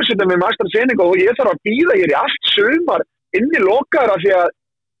bólusetja með AstraZeneca og ég þarf að bíða ég í allt sumar inni lokaðra því að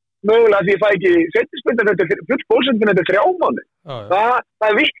mögulega því ég fæ ekki setjespöndan þetta full bólusetjun þetta 3 mánuði það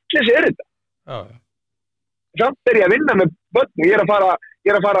er vittlis þetta samt er ég að vinna með börn og ég er að fara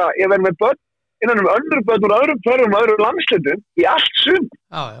ég verð með börn innan önnur börn úr öðrum hverjum öðrum landslitum í allt sum.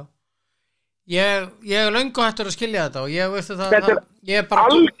 Já. Ég er löngu hættur að skilja þetta og ég veistu ég er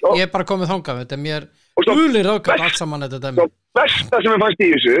bara komið þangað, þetta mér ulir ráðgat allt saman þetta dæmi. Og besta sem ég fannst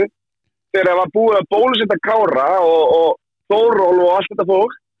í þessu, þegar það var búið að bólusetta Kára og Þóról og allt þetta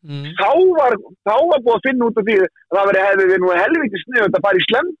fólk, þá var búið að finna út af því að það hefði verið nú helviti sniðugt að fara í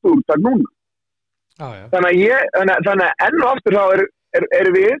slemmbúrtak núna. Já. Þannig að enn og aftur þá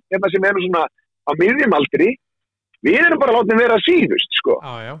er við, hérna sem erum svona á miðjum aldri, við erum bara látið vera síðust, sko.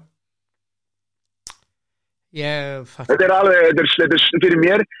 Já. Þetta er alveg, fyrir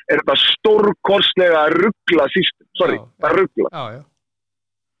mér er þetta stórkostlega ruggla system, bara ruggla. Já.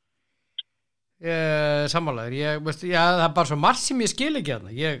 Sammálaður, það er bara svo margt sem ég skil ekki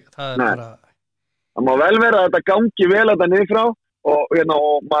hérna. Það má vel vera að þetta gangi vel að þetta niðurfrá og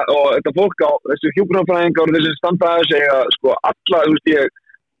þetta fólk á þessu hjúkrunarfræðingar og þessi standaði segja, sko, alla, ég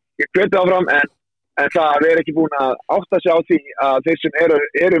hveti áfram en það að við erum ekki búin að átta sig á því að þeir sem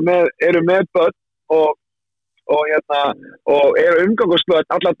eru með börn og eru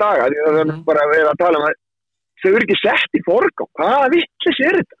umgangosbörn alla daga, því það er bara að vera að tala um að þau eru ekki sett í forgang. Hvaða vitleis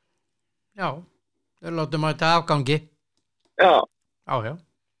er þetta? Já, þau látum að þetta afgangi. Já,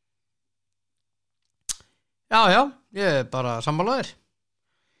 ég er bara sammálaður.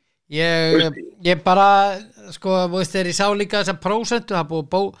 Ég bara, sko, veist þegar ég sá líka þessa prósentu, það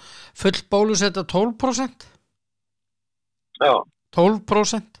búið full bólusetta 12%. Já.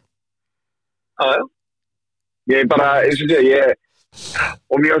 12%. Já. Ég bara,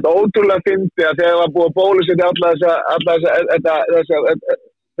 og mér finnst ótrúlega fyndi að þegar það var búið að bólusetta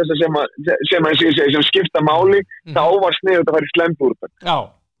þessa sem skipta máli, þá var sniðugt að fara í slemmbúrtak. Já.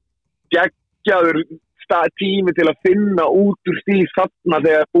 Geggjaður tími til að finna út úr því þarna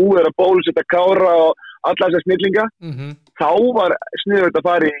þegar búið er að bólusetta Kára og alla þessar snillinga, þá var sniðugt að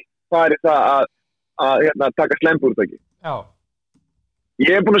fara í það að taka slemmbúrtaki. Já.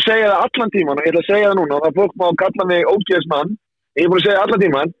 Ég er búin að segja það allan tíman og ég ætla að segja það núna og það fólk má kalla mig ógeðsmann. Ég er búin að segja allan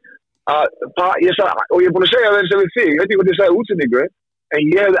tíman og ég er búin að segja það eins og við þig, ég veit ekki hvað ég sagði útsendingu, en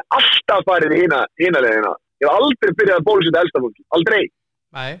ég hefði alltaf farið í hina leiðina. Ég hef aldrei byrjað að bólusetta elsta fólki, aldrei.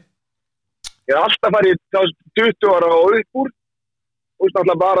 Nei. Ég hef alltaf farið 20 ára og upp úr,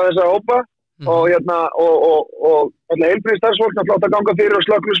 náttúrulega bara þessa hópa og alltaf heilbrigðisstarfsfólk, náttúrulega að ganga fyrir og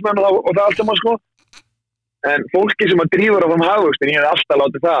slökkvismenn og það allt saman, sko. En fólki sem að drífur á hagvöxtin, ég hef alltaf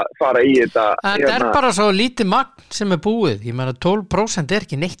látið það fara í þetta. Það er bara svo lítið magn sem er búið. Ég meina 12% er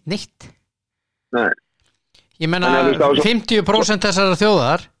ekki neitt. Nei. Ég meina 50% þessara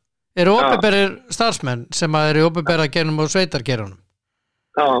þjóðar eru opinberir starfsmenn sem eru opinbera gernum og sveitargerunum.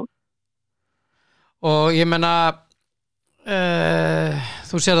 Já. Og ég meina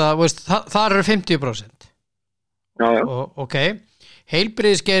þú sér það, veist, þar eru 50%. Já. Ok.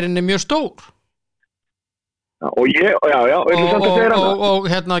 Heilbrigðisgeirin er mjög stór. Og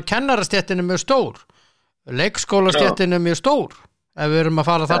kennarastéttin er mjög stór, leikskólastéttin er mjög stór ef við erum að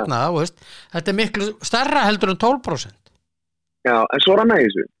fara þarna, veist, þetta er miklu stærra heldur en 12%. Já, en svo rann að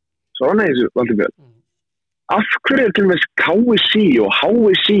þessu Valdi Björn, af hverju er til og með KSI og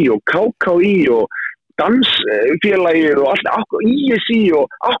HSI og KKI og dansfélagir og allt, ISI og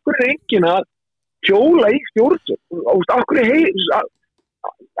af hverju er enginn að hjóla í stjórn, af hverju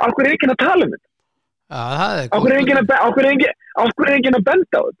er enginn að tala um þetta? Af hverju er enginn að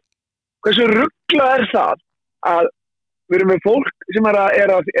benda á þetta? Hversu ruglað er það að við erum með fólk sem er að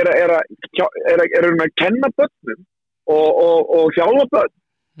kenna börnum og þjálfa börn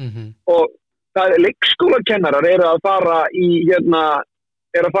og það er leikskólakennarar eru að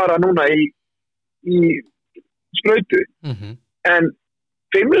fara núna í sprautu en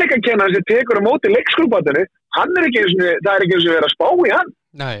fimmleikakennar sem tekur á móti leikskólabarninu, það er ekki eins og vera að spá í hann.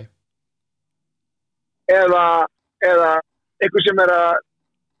 Nei. Eða eitthvað sem er að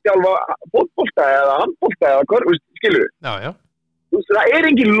þjálfa fótbolta eða handbolta eða hvað, skilur við? Já. Það er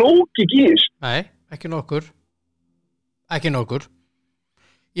engin lógik í þessu. Nei, ekki nokkur.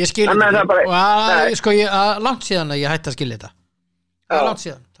 Ég skil þetta. Og langt síðan að ég hætti að skilja þetta. Það er langt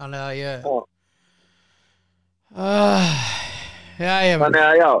síðan. Þannig að ég... Þannig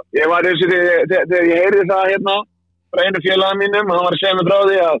að ég var eins og þegar ég heyrði það hérna frá einu félaga mínum, hann var að segja mig frá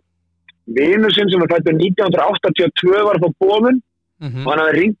því að vinur sinn sem er fættur 1982 var að fá boðun og hann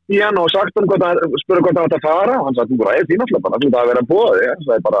hafði ringt í hann og sagt spurði hvort hann átti að fara og hann sagði, þú bara, því náttúrulega bara, þú það að vera boðið, hann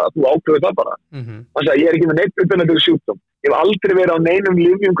sagði bara, þú ákveður það bara. Hann sagði, ég er ekki með neitt uppbyrnandi sjúkdóm, ég hef aldrei verið á neinum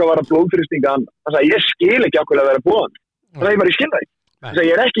lyfjum hvað var að blóðþrýstinga, hann sagði, ég skil ekki ákveður að vera boðan. Hann sagði, ég skil það ekki. Hann sagði,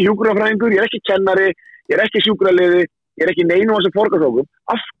 ég er ekki hjúkrunarfræðingur, ég er ekki kennari, ég er ekki sjúkraliði, ég er ekki neinum á þessum forgangsókum,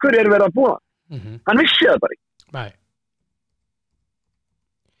 af hverju er verið að boða? Hann vissi það bara ekki.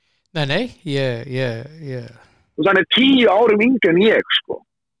 Nei, ég og þannig 10 árum yngri en ég, sko.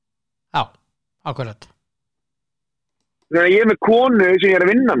 Já, akkurat. Þannig að ég er með konu sem ég er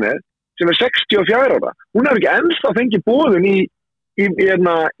að vinna með, sem er 64 ára. Hún hefur ekki ennþá fengið boðun í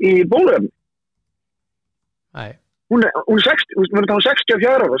bóluefni. Nei. Hún er 64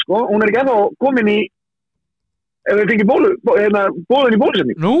 ára, sko. Hún er ekki ennþá komin í, ef við fengið boðun í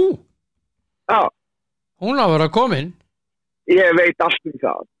bólusetning. Nú? Já. Hún á að vera komin. Ég veit allt um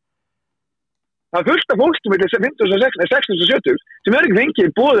það. Það er fullt af fólkstum milli 50 og 60 og 70 sem er ekki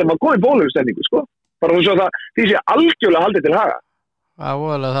fengið boðum að koma í bólusetningu, sko. Bara svo það, því sé algjörlega haldið til haga. Já,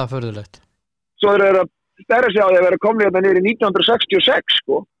 voðalega það furðulegt. Svo eru að stærra sig á því að vera komið hérna niður í 1966,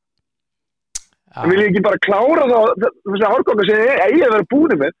 sko. Það vil ég ekki bara klára þá, þess að hárganga segja, ég hef verið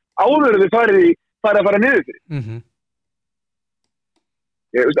búin með, áður þau farið að fara niður fyrir.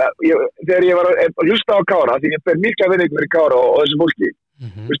 Þegar ég var að hlusta á Kára, því ég ber mikla vinningu fyrir Kára og þessu fólki,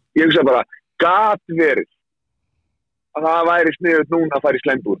 ég hugsa bara, gat verið að það væri sniðugt núna að fara í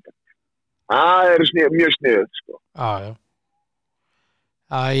slembúrta. Það er mjög sniðugt, sko. Já.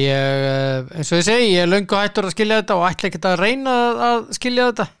 Eins og ég segi, ég er löngu hættur að skilja þetta og ætla ekki að reyna að skilja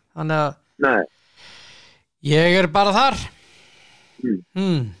þetta. Þannig að Nei. Ég er bara þar.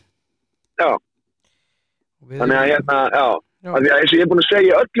 Já. Þannig að hérna, já. Því að eins og ég er búin að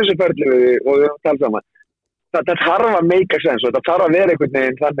segja öllu þessu ferli við þig og við höfum talað saman. Þetta þarf að make a sense og þetta þarf að vera einhvern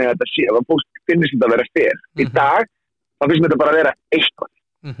veginn þannig að þetta sé að fólk finnst þetta að vera fair. Í dag, þá finnst þetta bara að vera eitthvað.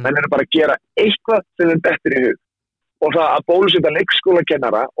 Menn eru bara að gera eitthvað sem þeim dettur í hug. Og það að bólusetja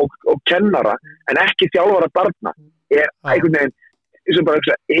leikskólakennara og kennara en ekki þjálfara barna er einhvern veginn, eins og bara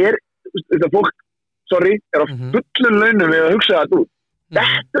hugsa, þetta fólk, er á fullum launum við að hugsa þetta út.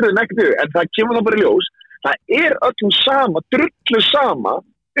 Þetta er það nekktu, en það kemur það bara í ljós. Það er öllum sama, drullu sama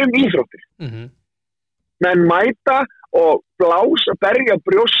íþróttir. Menn mæta og blása, berja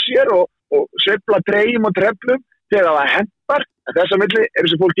brjóst sér og sveifla treyjum og treflum þegar það hentar, en þess að milli er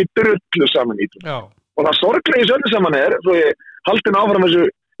þessu fólki drullu saman íþróttir. Já. Og það sorglega í söllu saman svo ég haldin áfram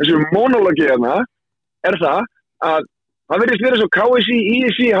þessu monologi hérna, er það að það verðist verið svo KSI,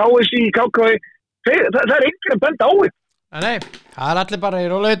 ISI, HSI, KKI, það er enginn að benda á þetta. Nei, það er allir bara í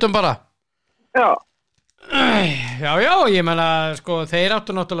róleitum bara. Já. Já, ég meina, sko, þeir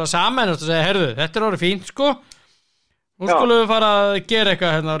áttu náttúrulega saman og segja, heyrðu, þetta er orðið fínt, sko. Nú skulum við fara að gera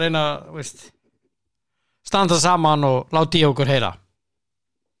eitthvað hérna og reyna, standa saman og láta í okkur heyra.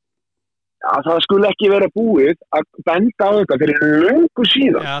 Já, það skulle ekki vera búið að benda á þetta fyrir löngu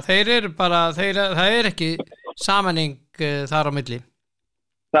síðan. Já, þeir eru bara, það er ekki sammenning þar á milli.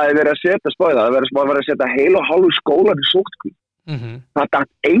 Það er verið að setja spóða, það er verið að setja heil og hálfu skólan í sóttkví. Það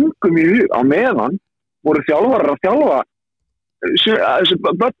datt engum í hug á meðan voru þjálfarar að þjálfa þessu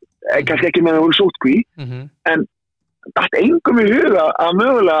börn, kannski ekki meðan voru sóttkví, en datt engum í hug að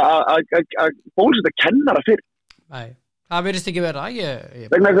mögulega að bólusetja kennara fyrir. Nei. Það verðist ekki vera.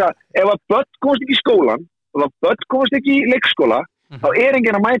 Vegna þess að ef að börn komast ekki í skólan og ef börn komast ekki í leikskóla þá er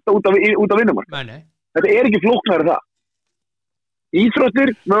enginn að mæta út af vinnumark. Þetta er ekki flóknara það.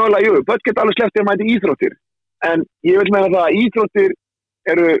 Íþróttir, mögulega, börn geta alveg sleppt að mæta íþróttir. En ég vil meina það að íþróttir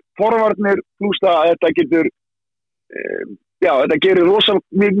eru forvarnir pluss að þetta getur þetta gerir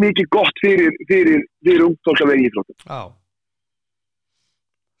rosalega mikið gott fyrir ungt fólk að vera í íþróttir. Já.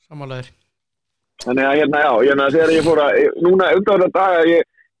 Sammálaður. Þannig að þegar ég fór að núna undan þetta daga ég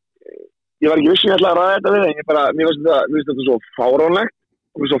var ekki viss ég ætla að ræða þetta við en mér finnst þetta svo fáránlegt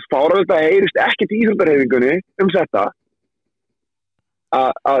og svo fáránlegt að heyrist ekkert í íþróttahreyfingunni þetta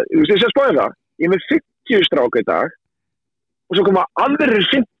að þú sé að spáði það ég er með 50 stráka í dag og svo koma aðrir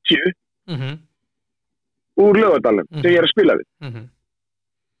 50 úr Laugardalnum sem ég er að spila við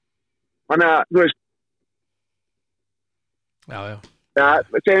þannig að þú veist Já,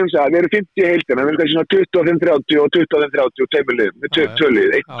 segjum það, við erum 50 í heildina, við erum kannski svona 25-30 og 25-30 og tveimurlið, með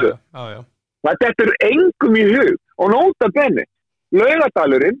tvölið, 1-2. Þetta er engum í hug og nota benni.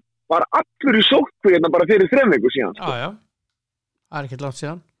 Laugardalurinn var allur í sóttkví hérna bara fyrir 3 vikur síðan. Já, það er ekki langt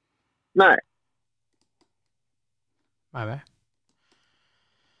síðan. Nei.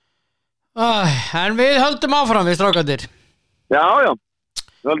 En við höldum áfram við strákandir. Já, við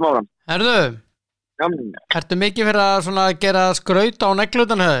höldum áfram. Herðu? Ertu mikið fyrir að gera skraut á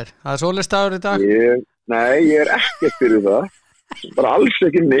neglutan höður? Það er svolítið í dag? Nei, ég er ekkert fyrir það. Bara alls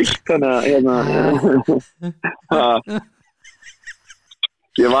ekki neitt, þannig að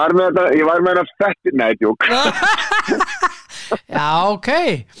ég var með þetta fett, nei, djók. Já, ok.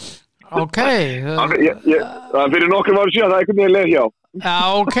 Það fyrir nokkrum ári síðan, það er einhvern veginn leið hjá. Já,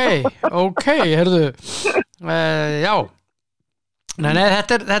 ok, heyrðu. Já. Nei,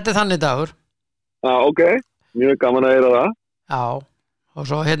 þetta er þannig dagur. Já, ok. Mjög gaman að heyra það. Já, og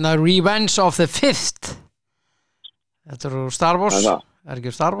svo hérna Revenge of the Fifth. Þetta er úr Star Wars.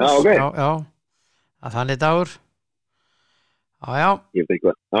 Ekki Star Wars? Já, ok. Já. Þannig dagur. Já. Ég veit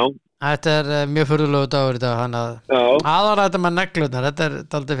eitthvað. Já. Þetta er mjög furðulegu dagur í dag, þannig að aðra þetta með neglurnar, þetta er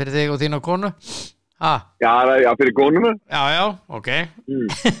daldið fyrir þig og þína konu. Já, fyrir konuna. Já, ok.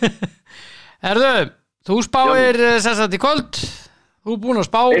 Erðu, þú spáir sem sagt í kvöld. Þú er búin að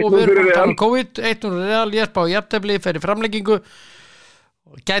spá og við erum að tala um COVID, 1-0 Real, ég spá jafntefli, fer í framlengingu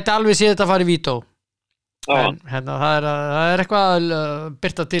og gæti alveg séð þetta að fara í vító. En hérna, það er eitthvað að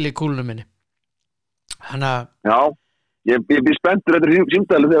byrta til í kúlunum minni. Já, ég blir spenntur eftir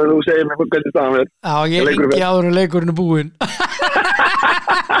símtali þegar þú segir mér hvernig staðan verður. Já, ég ringi áður en leikurinn er búinn.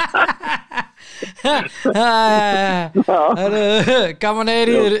 Gaman að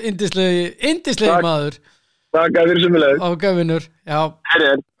þér yndislegi maður. Takk að þér sömuleiðis. Á gafinur, já.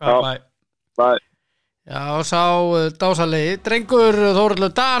 Bye. Já, sá dásalegi drengur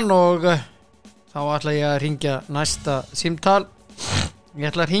Þórhallur Dan og þá ætla ég að hringja næsta símtal.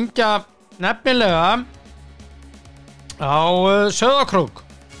 Ég ætla að hringja nefnilega á Sauðárkrók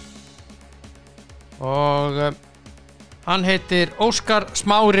og hann heitir Óskar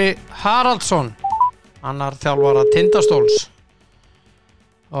Smári Haraldsson, annar þjálfara Tindastóls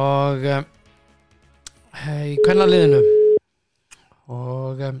og í kvennaliðinu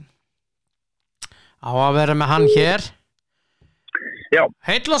og á að vera með hann hér. Já.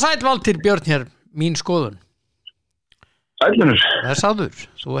 Heill og sæll Valtýr Björn hér, mín skoðun. Sælunur. Blessaður,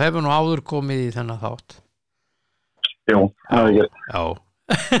 þú hefur nú áður komið í þennan þátt. Jú, það er gert. Já.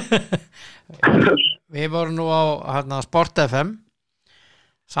 Við vorum nú á Sport FM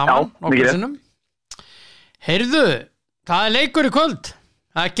saman nokkur sinnum. Heyrðu, það er leikur í kvöld.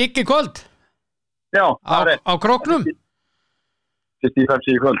 Það er gigg í kvöld. Já, á Króknum. Fyrst í 5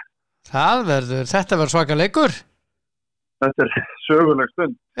 í kvöld. Þetta verður svaka leikur. Þetta er söguleg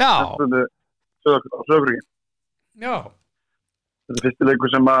stund. Já. Sögulegin. Já. Þetta er fyrsti leikur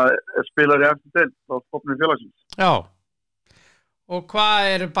sem að spilar í eftir til á Stofnun félagsins. Já. Og hvað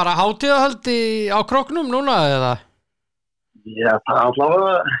er bara hátíðahöld á Króknum núna eða? Já, það er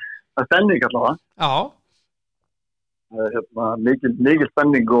allavega stemning allavega. Já. Það er mikil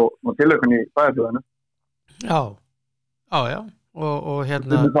spenning og tilökun í bæjarfélaginu. Já. Og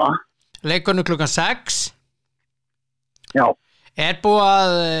leikurinn klukkan 6. Já. Er búið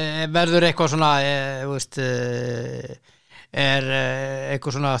að verður eitthvað svona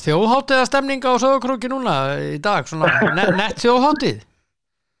eitthvað svona þjóðhátíðastemning á Sauðárkróki núna í dag, svona nett þjóðhátíð?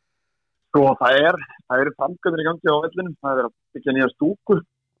 Sko, það eru framkvæmdir í gangi á vellinum, það er að byggja nýja stúku.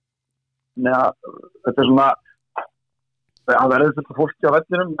 Þetta er svona það verður fullt af fólki á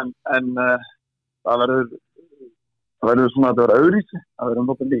vellinum en það verður svona að það verður öðruvísi, það verður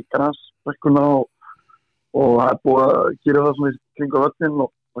náttúrulega í grasbrekkuna og það er búið að gera það svona í kring á völlin og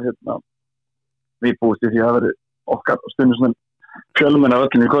við búist í því að það verður okkar stundum svona fjölmenn af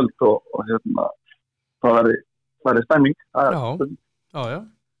völlin í kvöld og það verður stemning. Já.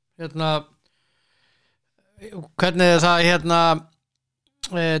 Hvernig er það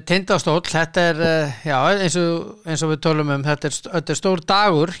Tindastóll, þetta er eins og við tölum þetta er stór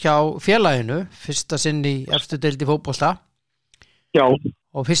dagur hjá félaginu, fyrsta sinn í efstu deild í fótbolta. Já.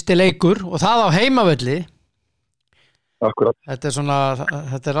 Og fyrsti leikur og það á heimavelli. Akkurat.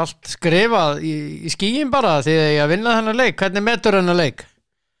 Þetta er allt skrifað í skýin bara því að ég að vinna þennan leik. Hvernig metur þennan leik?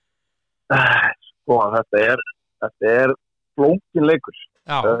 Sko, þetta er flókin leikur.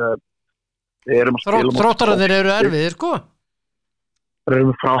 Já. Við erum að spila Þróttararnir eru erfiðir, sko. Það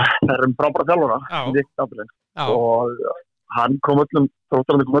erum frábæra þjálfara og hann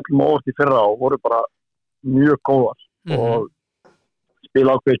Þróttararnir kom öllum óvart í fyrra og voru bara mjög góðar og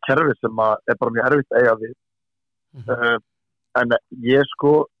spila ákveðið kerfi sem er bara mjög erfitt að eiga við. En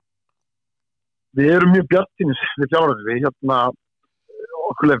við erum mjög bjartýnir við þjálfararnir, við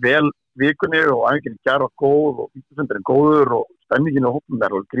okkurlega vel vikunni og æfingin gerð var góð og vítafundarinn góður og stemmingin og hópum er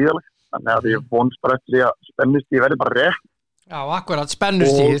alveg gríðaleg, þannig að við vonum bara eftir því að spennustíð verði bara rétt. Já, akkurat,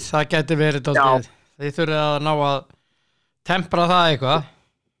 spennustíð, það getur verið dálítið. Þið þurfið að ná að tempra það eitthvað.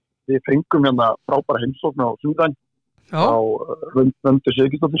 Við fengum frábæra heimsókn á sundaginn á Vöndu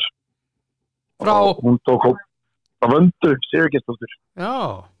Sigurgestóttur. Hún tók á Vöndu Sigurgestóttur. Já.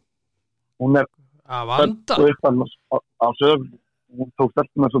 Hún er að vanda á sögum, hún tók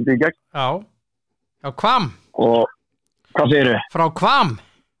stelpuna svolítið í gegn. Já, Hvam. Og hvað segir þið? Frá Hvam.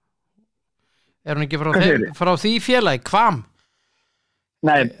 Er hún ekki frá því félagi, Hvam?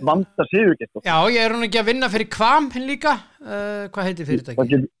 Nei, Vanda Sigurgestóttur. Já, er hún ekki að vinna fyrir Hvam líka? Hvað heitir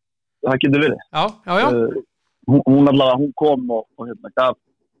fyrirtæki? Það getur verið. Já. Hún kom og gaf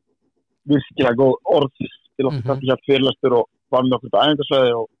virkilega góð orð til okkur, kannski hægt fyrirlestur og var með okkur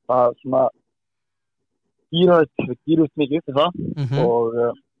æfingarsvæði og það svona gýraðist mikið til það og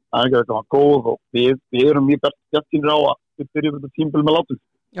æfingarveikan var góð og við erum mjög bjartínir á að við byrjum þetta tímabil með látum.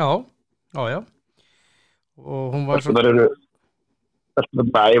 Já. Og hún var svona...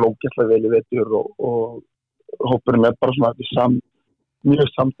 Þetta er ógeðslega vel í vetur og hópurinn er bara svona mjög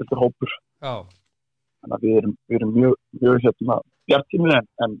samstilltur hópur. Já. Þannig að við erum mjög bjartínir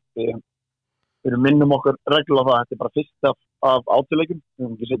en við erum minnum okkur reglulega það að þetta er bara fyrst af átileikum. Við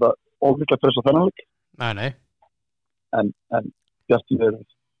erum ekki setja ógeðslega press á þennan leik. Nei. En bjartínir er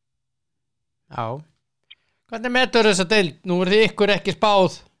Já. Hvernig metur þessa deild? Nú er þið ykkur ekki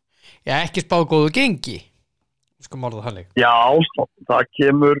spáð góðu gengi. Sko morða þannig. Já, það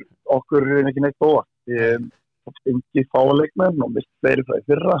kemur okkur ekki neitt óvart. Við fengið fáleikmenn og mist fleiri frá í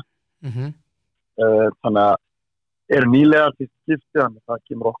fyrra. Þannig að eru nýlega til skipti, þannig að það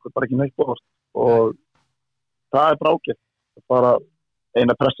kemur okkur bara ekki neitt óvart. Og það er bara ágætt. Það er bara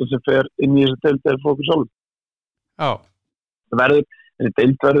eina pressun sem fer inn í þessu deild er frá okkur sjálfum. Já. Þessi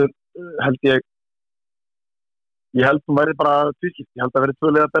deild verður held ég held hún verði bara tvískipt. Ég held að verði 2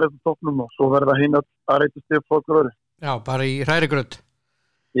 liðar að berjast á toppnum og svo verða hinn að reyta stig frá okkur öðru. Já, bara í hrærigrödd.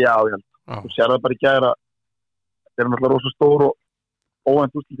 Já, ég held. Þú sér það bara í gær að þetta er náttúrulega rosa stór og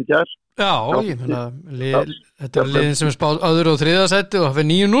óvænt úrslit í gær. Já, ég meina þetta er liðin sem er spáð öðru og þriðja sæti og það fyrir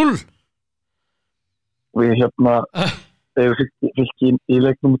 9-0. Við þegar fylgji í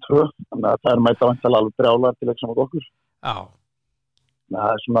leik nr. 2 þannig að það er mæta vantilega alveg brjálar til leik saman okkur. Já.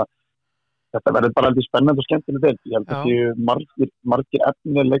 Það er svona þetta verður bara aldrei spennandi og skemmtileg deild. Ég held að það margir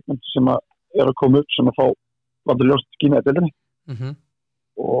efnilegir leikmenn sem eru að koma upp sem að fá láta ljóst skína í deildinni.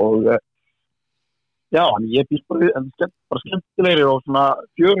 Og ég býst bara skemmtilegri og svona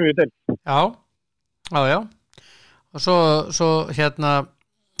fjörugur í deild. Já. Og svo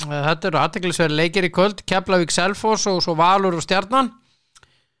þetta eru athyglisverðir leikir í kvöld, Keflavík Selfoss og svo Valur og Stjarnan.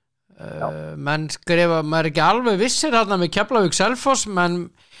 Menn er ekki alveg vissir þarna með Keflavík Selfoss,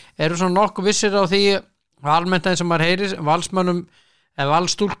 menn eru svona nokkuð vissir á því almennt eins og maður heyrir valsmönnum eða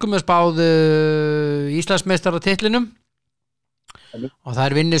valstúlkum er spáð Íslandsmeistaratitlinum og það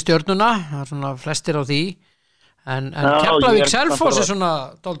er vinni Stjörnuna, það er svona flestir á því en Keflavík Selfoss er svona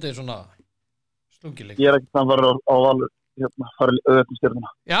dálítið svona slungileg. Ég er ekki samfara á Valur farið auðvitað Stjörnuna.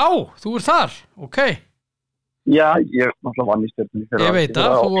 Já, þú er þar, ok. Já, ég er náttúrulega vann í Stjörnunni. Ég veit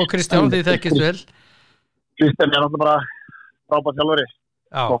það, þú og Kristján þið þekkist vel. Kristján er náttúrulega bara frábær þjálfari.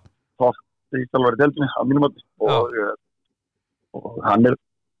 Já. Þjálfari deildinni á mínum mati og hann er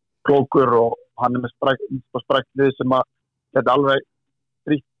klókur og hann er með sprækt lið sem að þetta alveg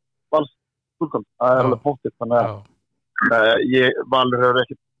frítt valstúlkvöld. Það er alveg póttið, þannig að Valur hefur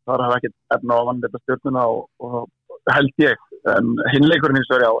ekkert efna á að vann þetta Stjörnuna og held ég. En hinleikurinn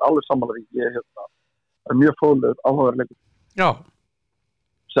hins vegar alveg sammála því. Það er mjög fróðlegur áhugaður leikur. Já.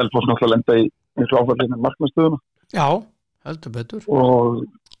 Selfoss náttúrulega lenda í eins og áhugaður með markmannstöðuna. Já, heldur betur. Og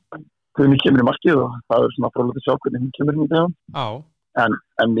hvernig kemur í markið og það er svona fróðlegt að sjá hvernig hún kemur inn í þeim. Já.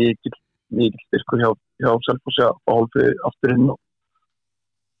 En mikil styrkur hjá Selfossi að hólfi aftur inn og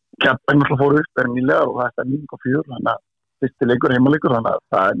Keflavík náttúrulega fóru upp nýlega og þetta er 9-4 þannig að fyrsti leikur heimaleikur þannig að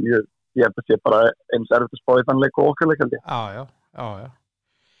það er mjög, ég held að sé bara eins erfitt að spá í þann leik og okkar leik held ég. Já.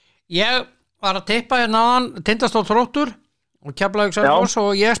 Ég var að tippa náðan Tindastóll Þróttur og Keflavík Selfoss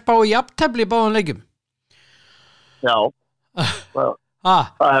og ég spá í jafntefli í báðum leikjum. Já.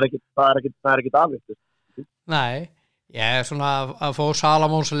 Það er ekkert afvitt. Nei, ég er svona að fá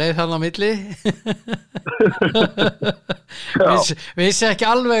Salamóns leið þarna á milli. Vissi ekki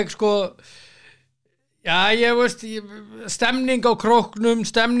alveg sko. Já, ég veist stemning á Króknum,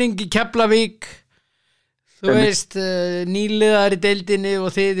 stemning í Keflavík. Þú veist, nýliðar í deildinni og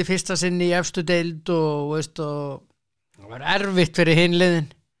þið í fyrsta sinni í efstu deild og veist og það var erfitt fyrir hinliðin.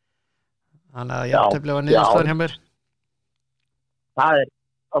 Þannig að jafntefli var niðurstaðan hjá mér. Það er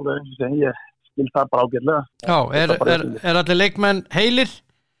alveg eins og sem ég skil það bara ágætlega. Já, er allir leikmenn heilir?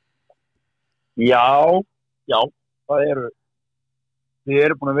 Já, það eru. Við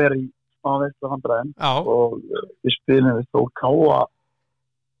erum búin að vera í veist að vandræðin og við spilum við Þór Káa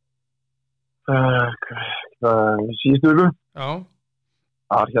síðustu viku. Já.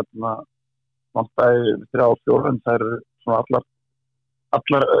 Það er vantæði 3-4 en það eru svona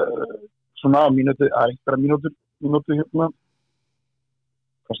allar svona mínútu, einhverja mínútu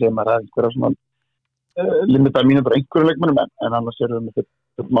hvað segir maður, einhverja svona limitaði mínútur einhverju leikmennum en annars erum við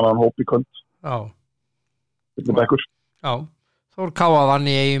með mannaðan hóp í kvöld. Já. Þetta bekkur. Já. Þór Káa vann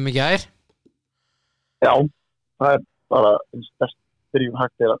í Eyjum í gær. Já, það er bara eins best byrjum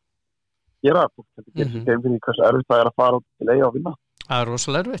hægt að gera þetta gerir sér fyrir hversu erfitt það er að fara út til Eyja og vinna. Það er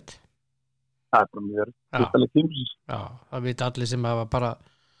rosalega erfitt. það bara mjög fyrstaleg tímsins. Já, það veit allir sem hafa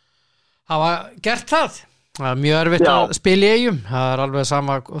gert það. Það er mjög erfitt að spila í Eyjum. Það er alveg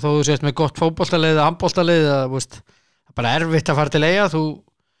sama þó þú sést með gott fótboltalið eða handboltalið, það er bara erfitt að fara til Eyja.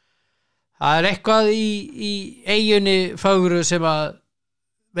 Það er eitthvað í Eyjunni fögru sem að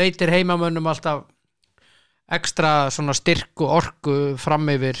veitir heimamönnum alltaf ekstra svona styrk og orku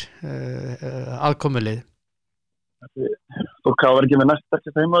fram yfir aðkomulið. Þú káður ekki með næst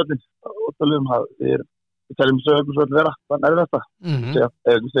sterkast heimavöllin og talum að við teljum sögum vera, það er þetta.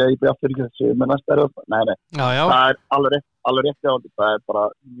 Ef þú segja ég aftur ekki þessi með næst þetta, nei. Já. Það er alveg rétt á þetta, það er bara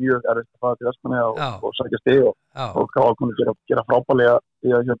mjög erfitt að fara til Vestmannaeyja og sækja stig og káður kunni gera frábærlega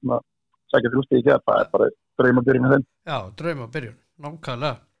í að sækja þrjú stig í það er bara draumabyrjun með þeim. Já, draumabyrjun,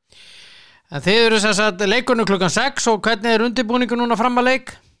 nákvæmlega. En þið eru sem sagt leikunum 6 og hvernig er undirbúningu núna fram að leik?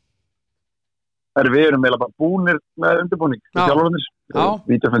 Við erum eiginlega bara búnir með undirbúning með þjálfararnir,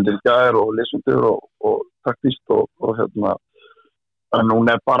 vídeofundir í gær og lesundur og taktíst og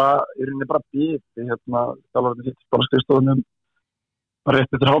núna er bara í rauninni bara bíð þjálfararnir sittir bara skrifstofunum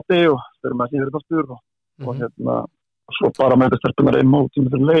rétt eftir hádegi og við erum að síða þetta stjórn og svo bara með þetta stelpunar inn og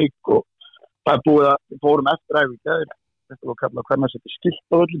tíma fyrir leik og það er búið að við fórum eftir æfingu í gær, þetta var kallað hvernig að setja skilt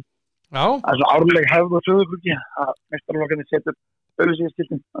á öllum. Það er svona árleg hefð og sögurklukki að meistaralokarnir setur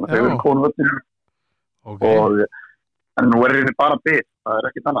auglýsingaskiltin, þannig að þau eru konu öllum. En nú er þetta bara bið, það er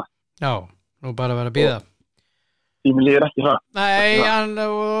ekkert annað. Já, nú bara vera að bíða. Tíminn líður ekki það. Nei, en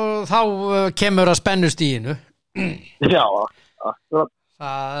þá kemur að spennustíginu. Já, akkurat.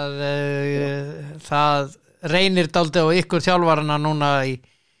 Það reynir dálítið á ykkur þjálfarana núna í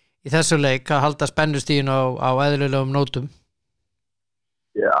þessu leik að halda spennustíginu á eðlilegum nótum.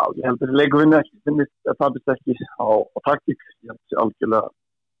 Já, ég held að leikurvinni ekki tapist ekki á taktík, ég held að algjörlega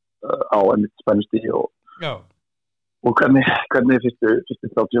á einmitt spennustígi og hvernig fyrstu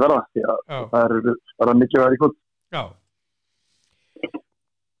 30 verða því að það er mikilvægur í kvöld. Já.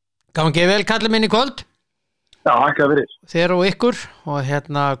 Gangi vel kallið minn í kvöld. Já, hakka fyrir. Þér og ykkur og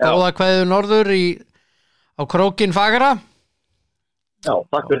góða kveðu norður á krókin Fagra. Já,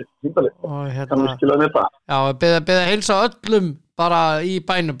 takk fyrir hýndalið. Kannum skilja með það. Já, beða heilsa öllum bara í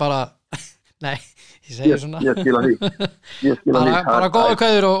bænum bara. Nei, ég segi svona. Ég skilja því. Bara góða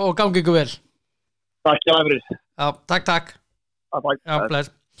kveður og gangi ykkur vel. Takk hjá fyrir. Já, takk. Já,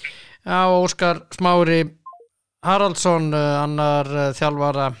 bless. Já, Óskar Smári Haraldsson, annar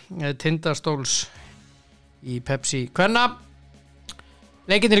þjálfara Tindastóls í Pepsi kvenna.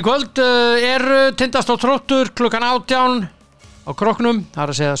 Leikirnir í kvöld eru Tindastól Þróttur klukkan 18 á Króknum, það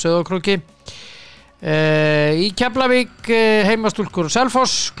er að segja Sauðárkróki. Í Keflavík heimastúlkur og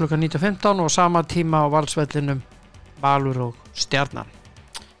Selfoss klukkan 19:15 og sama tíma á Valsvellinum Valur og Stjarnan.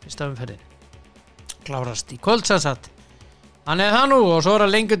 Fyrsta umferðin klárast í kvöld sem sagt. Þannig það nú og svo er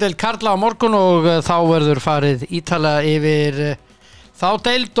að lengjudeild karla á morgun og þá verður farið ítalega yfir þá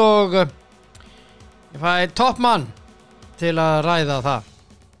deild og ég fæ toppmann til að ræða það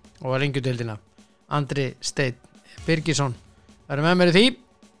og að lengjudeildina. Andri Steinn Birgisson verður með mér í því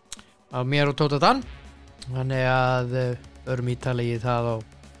á mér og Tóta Dan, þannig að verum ítalegi það á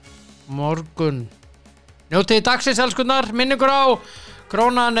morgun. Njótið dagsins elskunnar, minningur á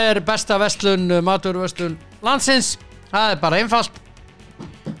Krónan er besta verslun, matvöruverslun landsins, það er bara einfalt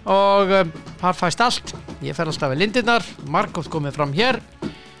og þar fæst allt. Ég fer alltaf við lindirnar, margótt komið fram hér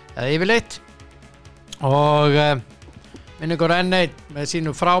eða yfirleitt og minningur N1 með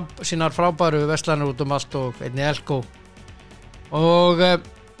sínar frábæru verslanir út allt og einni Elko og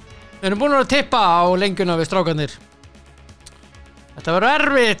við erum búin að tippa á lengjuna við strákarnir. Þetta verður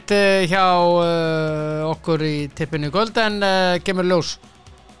erfitt hjá okkur í tippinu í kvöld en kemur ljós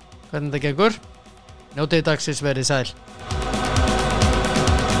hvernig þetta gengur. Njótið dagsins, verið sæl.